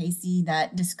in CASEI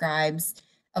that describes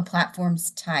a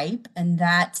platform's type, and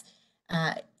that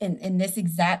in this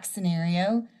exact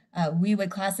scenario, we would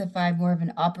classify more of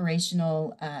an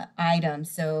operational item.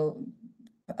 So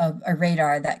a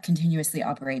radar that continuously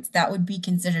operates, that would be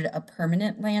considered a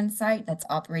permanent land site that's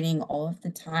operating all of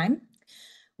the time.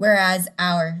 Whereas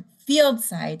our field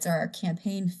sites or our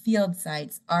campaign field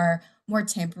sites are more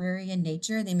temporary in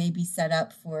nature. They may be set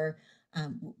up for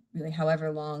really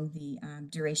however long the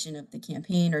duration of the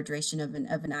campaign or duration of an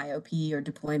IOP or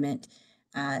deployment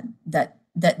that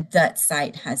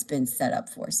site has been set up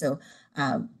for. So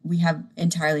we have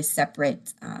entirely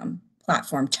separate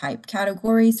platform type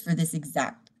categories for this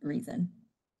exact reason.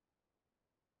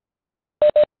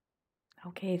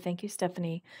 Okay, thank you,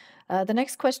 Stephanie. The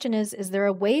next question is there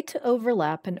a way to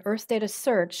overlap an Earth data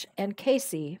search and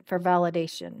CASEI for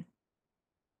validation?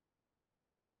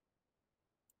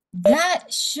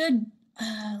 That should,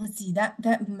 let's see,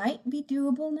 that might be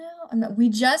doable now. We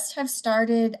just have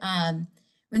started, we're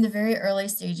in the very early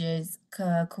stages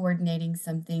coordinating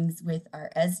some things with our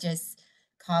ESDIS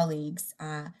colleagues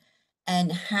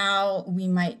and how we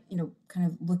might, kind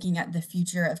of looking at the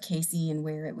future of CASEI and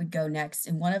where it would go next.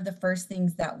 And one of the first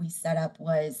things that we set up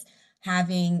was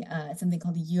having something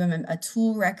called a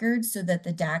tool record, so that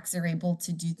the DACs are able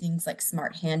to do things like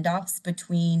smart handoffs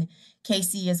between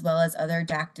CASEI as well as other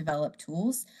DAC developed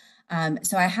tools.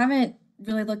 So I haven't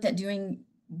really looked at doing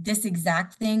this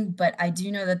exact thing, but I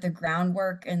do know that the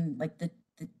groundwork and like the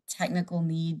technical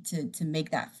need to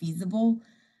make that feasible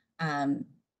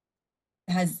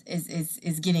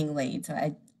is getting laid. So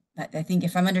I think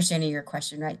if I'm understanding your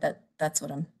question right, that's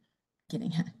what I'm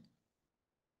getting at.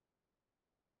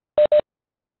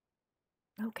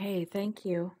 Okay, thank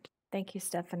you. Thank you,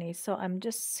 Stephanie. So I'm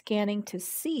just scanning to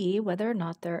see whether or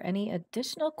not there are any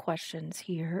additional questions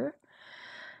here.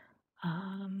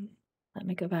 Let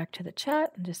me go back to the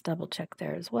chat and just double check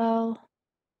there as well.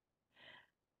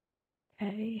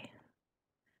 Okay.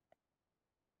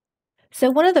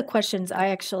 So one of the questions I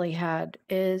actually had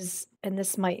is, and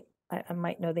this I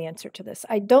might know the answer to this.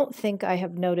 I don't think I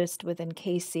have noticed within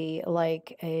CASEI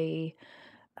like a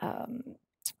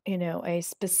a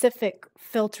specific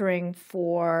filtering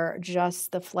for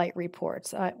just the flight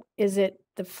reports. Is it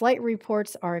the flight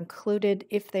reports are included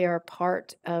if they are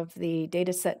part of the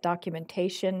dataset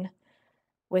documentation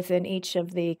within each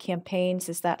of the campaigns?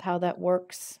 Is that how that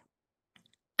works?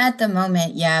 At the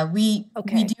moment, yeah, we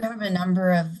Okay. do have a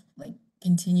number of like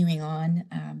continuing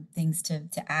on things to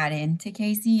add into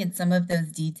CASEI, and some of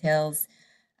those details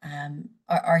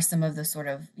are some of the sort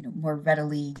of more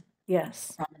readily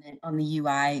Yes. prominent on the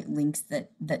UI links that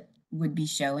would be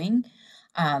showing,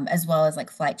 as well as like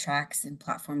flight tracks and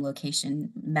platform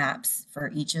location maps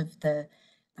for each of the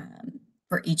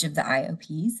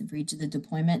IOPs and for each of the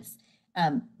deployments.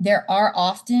 There are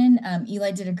often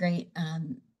Eli did a great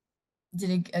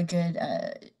did a good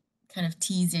kind of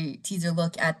teaser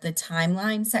look at the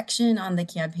timeline section on the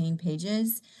campaign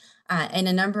pages, and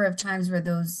a number of times where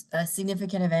those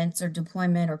significant events or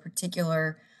deployment or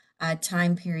particular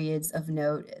time periods of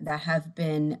note that have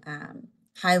been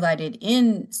highlighted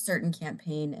in certain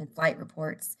campaign and flight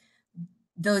reports,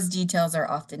 those details are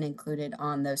often included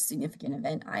on those significant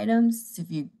event items. So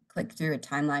if you click through a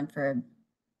timeline for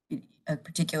a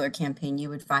particular campaign, you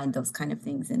would find those kind of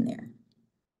things in there.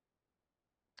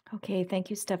 Okay,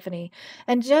 thank you, Stephanie.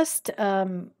 And just, I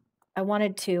know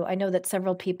that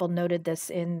several people noted this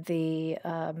in the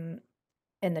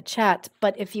chat,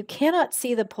 but if you cannot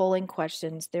see the polling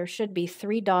questions, there should be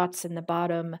 3 dots in the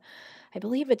bottom. I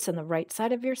believe it's on the right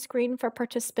side of your screen for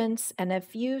participants. And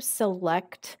if you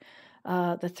select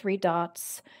the 3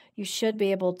 dots, you should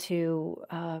be able to,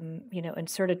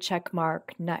 insert a check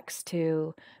mark next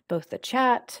to both the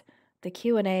chat, the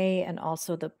Q&A, and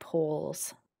also the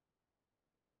polls.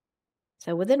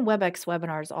 So within WebEx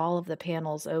webinars, all of the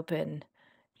panels open,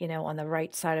 on the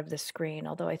right side of the screen,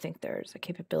 although I think there's a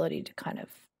capability to kind of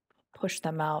push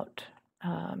them out,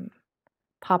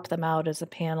 pop them out as a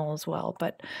panel as well.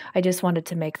 But I just wanted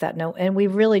to make that note. And we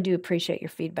really do appreciate your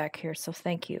feedback here, so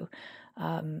thank you.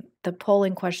 The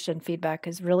polling question feedback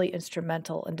is really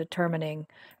instrumental in determining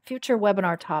future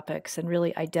webinar topics and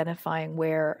really identifying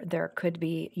where there could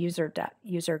be user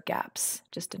gaps,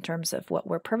 just in terms of what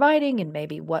we're providing and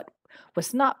maybe what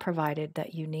was not provided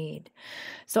that you need.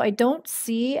 So I don't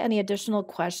see any additional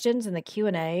questions in the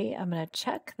Q&A. I'm going to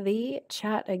check the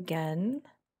chat again.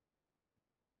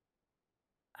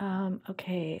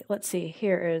 Okay, let's see.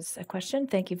 Here is a question.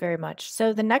 Thank you very much.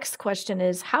 So the next question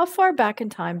is, how far back in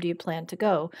time do you plan to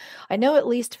go? I know at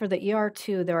least for the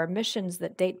ER2, there are missions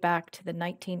that date back to the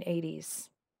 1980s.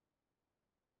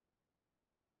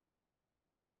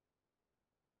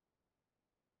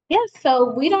 Yes,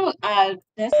 so we don't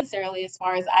necessarily, as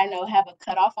far as I know, have a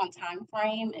cutoff on time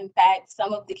frame. In fact,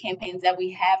 some of the campaigns that we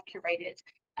have curated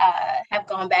have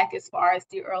gone back as far as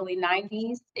the early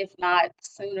 90s, if not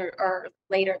sooner or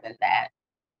later than that.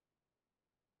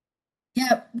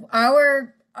 Yeah,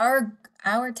 our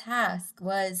task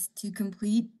was to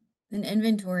complete an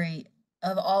inventory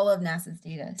of all of NASA's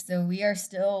data. So we are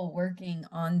still working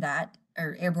on that,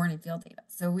 or airborne and field data.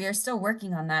 So we are still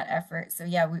working on that effort. So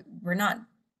yeah, we're not,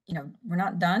 we're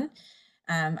not done.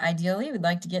 Ideally, we'd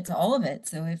like to get to all of it.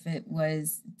 So if it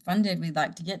was funded, we'd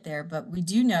like to get there. But we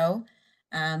do know,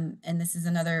 and this is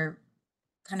another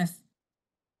kind of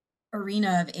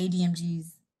arena of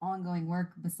ADMG's ongoing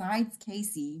work besides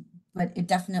CASEI, but it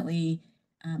definitely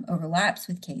overlaps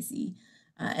with CASEI,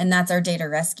 and that's our data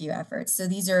rescue efforts. So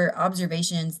these are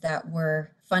observations that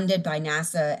were funded by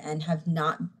NASA and have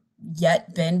not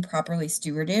yet been properly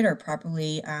stewarded or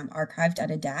properly archived at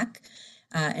a DAC.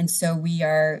 And so we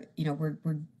are,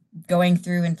 we're going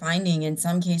through and finding, in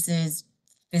some cases,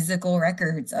 physical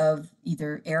records of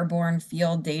either airborne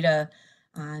field data,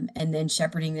 and then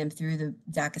shepherding them through the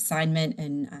DAC assignment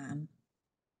and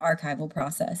archival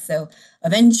process. So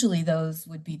eventually those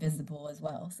would be visible as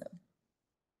well. So.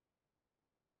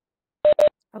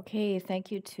 Okay,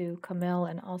 thank you to Camille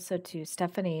and also to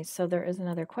Stephanie. So there is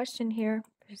another question here.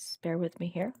 Just bear with me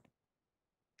here.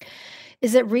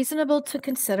 Is it reasonable to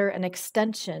consider an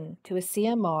extension to a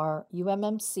CMR,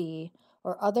 UMMC,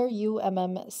 or other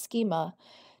UMM schema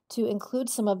to include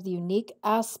some of the unique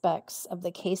aspects of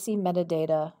the CASEI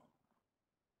metadata?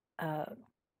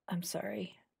 I'm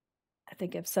sorry. I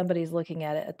think if somebody's looking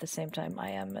at it at the same time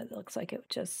I am, it looks like it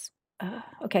just,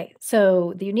 okay.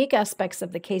 So the unique aspects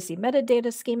of the CASEI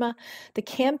metadata schema, the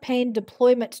campaign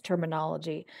deployment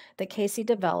terminology that CASEI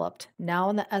developed, now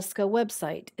on the ESCO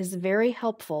website, is very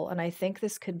helpful, and I think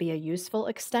this could be a useful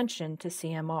extension to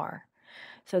CMR.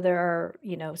 So there are,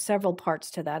 several parts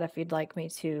to that if you'd like me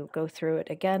to go through it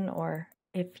again, or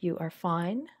if you are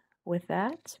fine with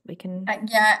that, we can.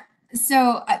 Yeah,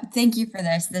 so thank you for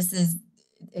this.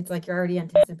 It's like you're already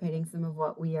anticipating some of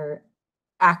what we are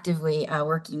actively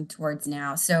working towards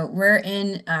now. So we're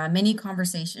in many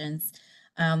conversations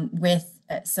with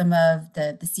some of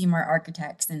the CMAR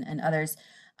architects and others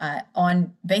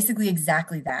on basically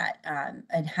exactly that,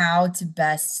 and how to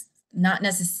best not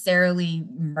necessarily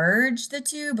merge the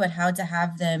two, but how to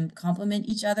have them complement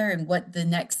each other and what the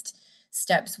next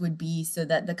steps would be so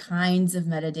that the kinds of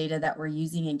metadata that we're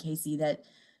using in CASEI, that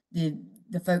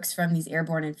the folks from these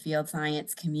airborne and field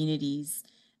science communities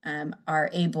are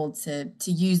able to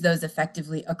use those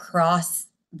effectively across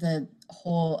the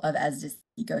whole of ESDIS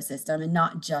ecosystem and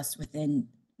not just within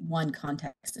one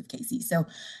context of CASEI. So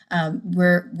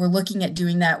we're looking at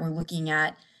doing that. We're looking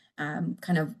at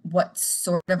kind of what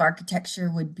sort of architecture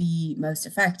would be most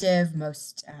effective,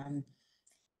 most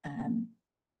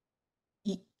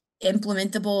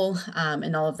implementable,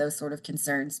 and all of those sort of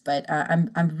concerns. But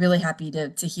I'm really happy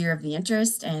to hear of the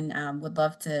interest, and would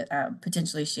love to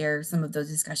potentially share some of those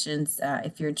discussions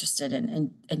if you're interested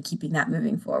in keeping that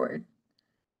moving forward.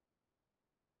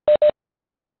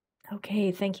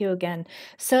 Okay, thank you again.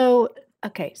 So,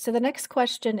 okay, so the next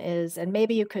question is, and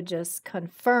maybe you could just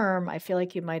confirm, I feel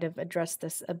like you might have addressed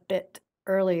this a bit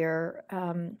earlier.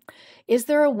 Is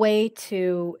there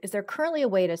currently a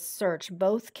way to search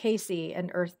both CASEI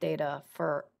and Earth data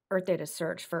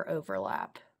search for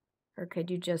overlap? Or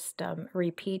could you just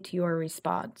repeat your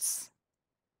response?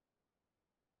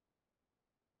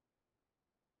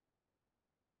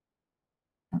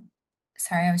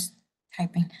 Sorry, I was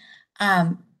typing.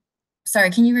 Sorry,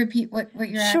 can you repeat what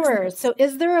you're asking? Sure. So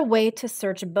is there a way to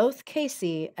search both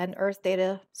CASEI and Earth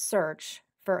data search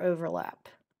for overlap?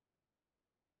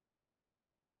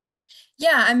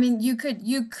 Yeah, I mean, you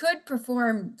could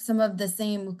perform some of the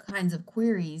same kinds of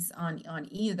queries on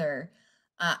either.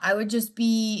 I would just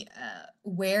be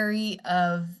wary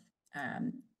of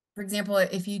for example,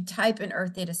 if you type in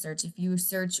Earth data search, if you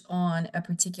search on a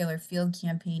particular field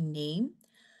campaign name,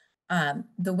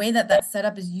 the way that that's set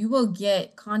up is you will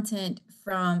get content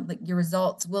from, like, your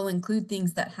results will include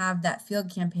things that have that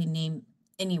field campaign name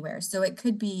anywhere. So it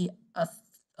could be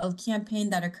a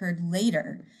campaign that occurred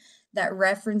later that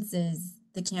references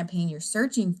the campaign you're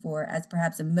searching for as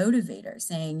perhaps a motivator,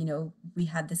 saying, we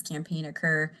had this campaign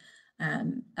occur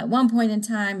at one point in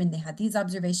time and they had these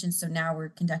observations, so now we're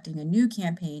conducting a new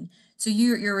campaign. So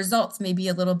your results may be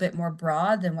a little bit more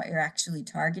broad than what you're actually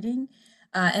targeting.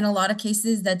 In a lot of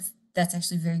cases, that's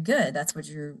actually very good. That's what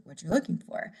you're looking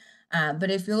for.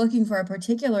 But if you're looking for a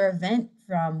particular event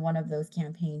from one of those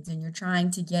campaigns and you're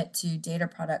trying to get to data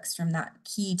products from that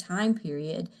key time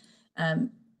period,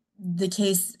 the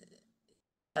case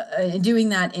doing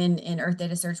that in Earth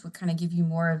Data Search would kind of give you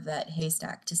more of that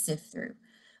haystack to sift through.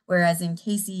 Whereas in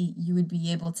CASEI, you would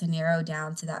be able to narrow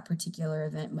down to that particular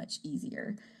event much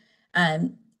easier.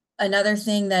 Another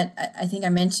thing that I think I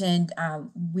mentioned,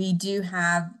 we do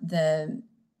have the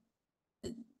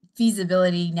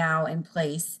feasibility now in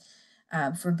place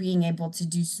for being able to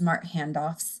do smart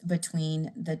handoffs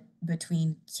between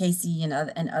CASEI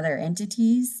and other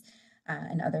entities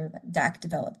and other DAC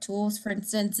developed tools, for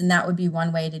instance. And that would be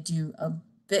one way to do a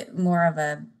bit more of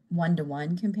a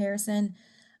one-to-one comparison.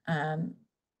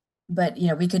 But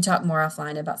we could talk more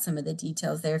offline about some of the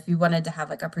details there. If you wanted to have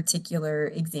like a particular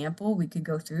example, we could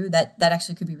go through that. That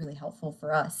actually could be really helpful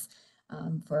for us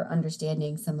for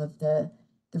understanding some of the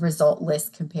result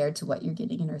list compared to what you're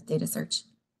getting in Earth Data Search.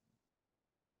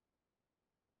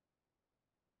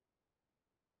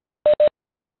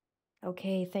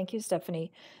 Okay, thank you,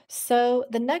 Stephanie. So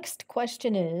the next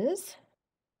question is,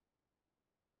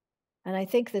 and I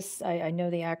think this, I know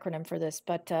the acronym for this,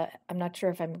 but I'm not sure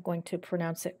if I'm going to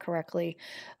pronounce it correctly.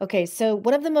 Okay, so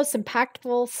one of the most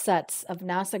impactful sets of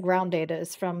NASA ground data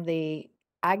is from the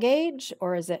AGAGE,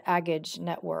 or is it AGAGE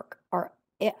network? Are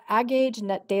AGAGE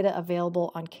net data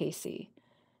available on CASEI?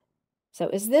 So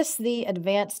is this the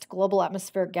Advanced Global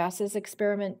Atmospheric Gases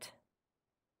experiment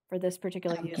for this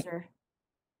particular user?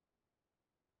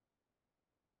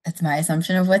 That's my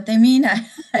assumption of what they mean.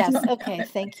 Yes, okay,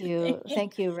 thank you.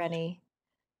 Thank you, Rennie.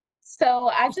 So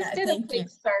I just did a thank quick you.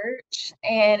 search,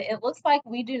 and it looks like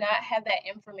we do not have that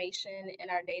information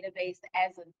in our database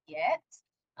as of yet.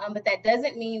 But that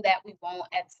doesn't mean that we won't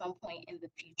at some point in the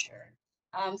future.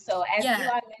 So as Eli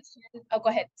mentioned, oh,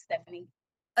 go ahead, Stephanie.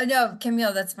 Oh no,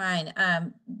 Camille, that's fine.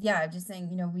 Yeah, just saying,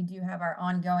 we do have our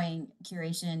ongoing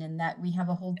curation and that we have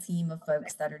a whole team of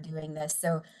folks that are doing this.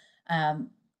 So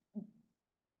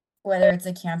whether it's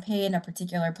a campaign, a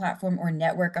particular platform, or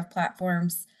network of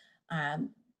platforms,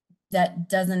 that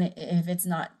doesn't, if it's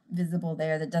not visible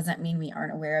there, that doesn't mean we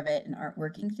aren't aware of it and aren't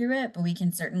working through it, but we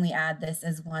can certainly add this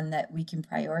as one that we can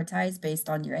prioritize based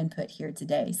on your input here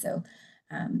today. So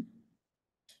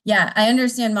yeah, I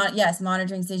understand, yes,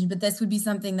 monitoring station, but this would be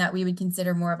something that we would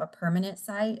consider more of a permanent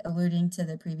site, alluding to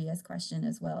the previous question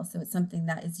as well. So it's something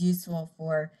that is useful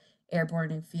for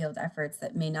airborne and field efforts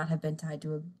that may not have been tied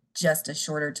to just a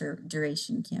shorter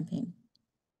duration campaign.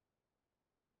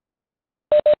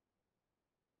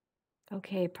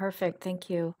 Okay, perfect. Thank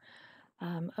you.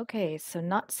 Okay, so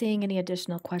not seeing any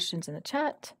additional questions in the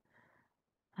chat.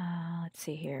 Let's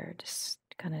see here. Just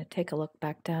kind of take a look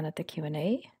back down at the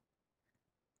Q&A.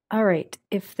 All right,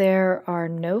 if there are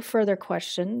no further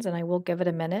questions, and I will give it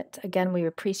a minute. Again, we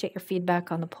appreciate your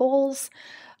feedback on the polls.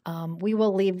 We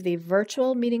will leave the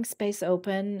virtual meeting space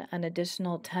open an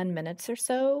additional 10 minutes or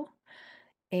so.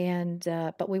 And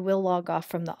but we will log off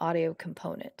from the audio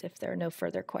component if there are no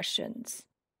further questions.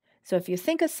 So if you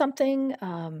think of something,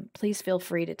 please feel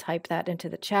free to type that into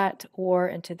the chat or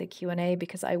into the Q&A,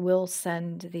 because I will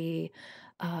send the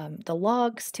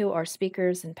logs to our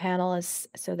speakers and panelists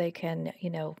so they can,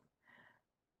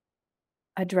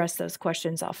 address those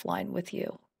questions offline with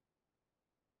you.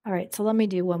 All right, so let me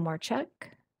do one more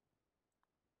check.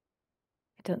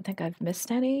 I don't think I've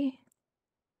missed any.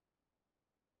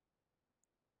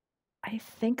 I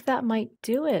think that might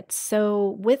do it.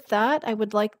 So with that, I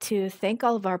would like to thank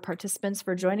all of our participants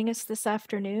for joining us this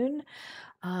afternoon,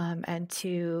 and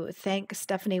to thank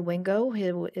Stephanie Wingo,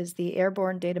 who is the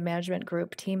Airborne Data Management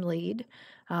Group team lead,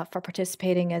 for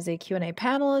participating as a Q&A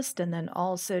panelist, and then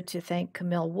also to thank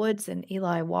Camille Woods and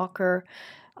Eli Walker,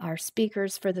 our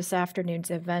speakers for this afternoon's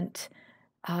event.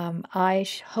 I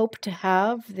hope to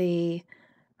have the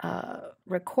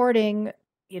recording,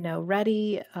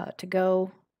 ready to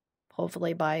go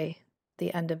hopefully by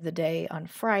the end of the day on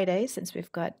Friday, since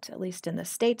we've got, at least in the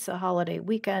States, a holiday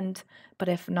weekend, but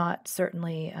if not,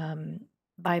 certainly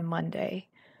by Monday.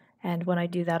 And when I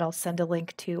do that, I'll send a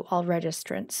link to all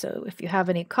registrants. So if you have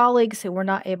any colleagues who were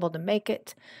not able to make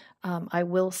it, I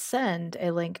will send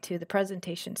a link to the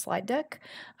presentation slide deck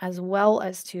as well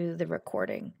as to the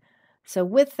recording. So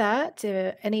with that,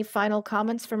 any final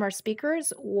comments from our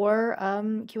speakers or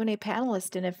Q&A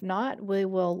panelists? And if not, we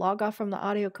will log off from the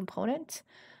audio component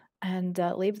and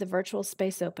leave the virtual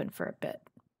space open for a bit.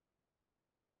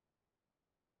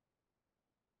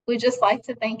 We'd just like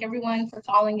to thank everyone for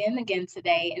calling in again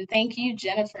today. And thank you,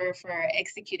 Jennifer, for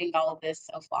executing all of this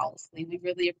so flawlessly. We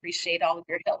really appreciate all of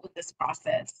your help with this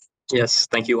process. Yes,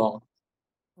 thank you all.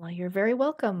 Well, you're very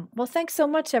welcome. Well, thanks so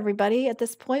much, everybody. At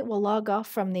this point, we'll log off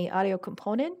from the audio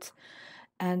component,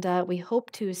 and we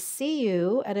hope to see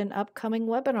you at an upcoming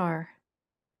webinar.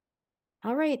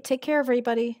 All right, take care,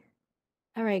 everybody.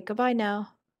 All right, goodbye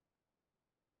now.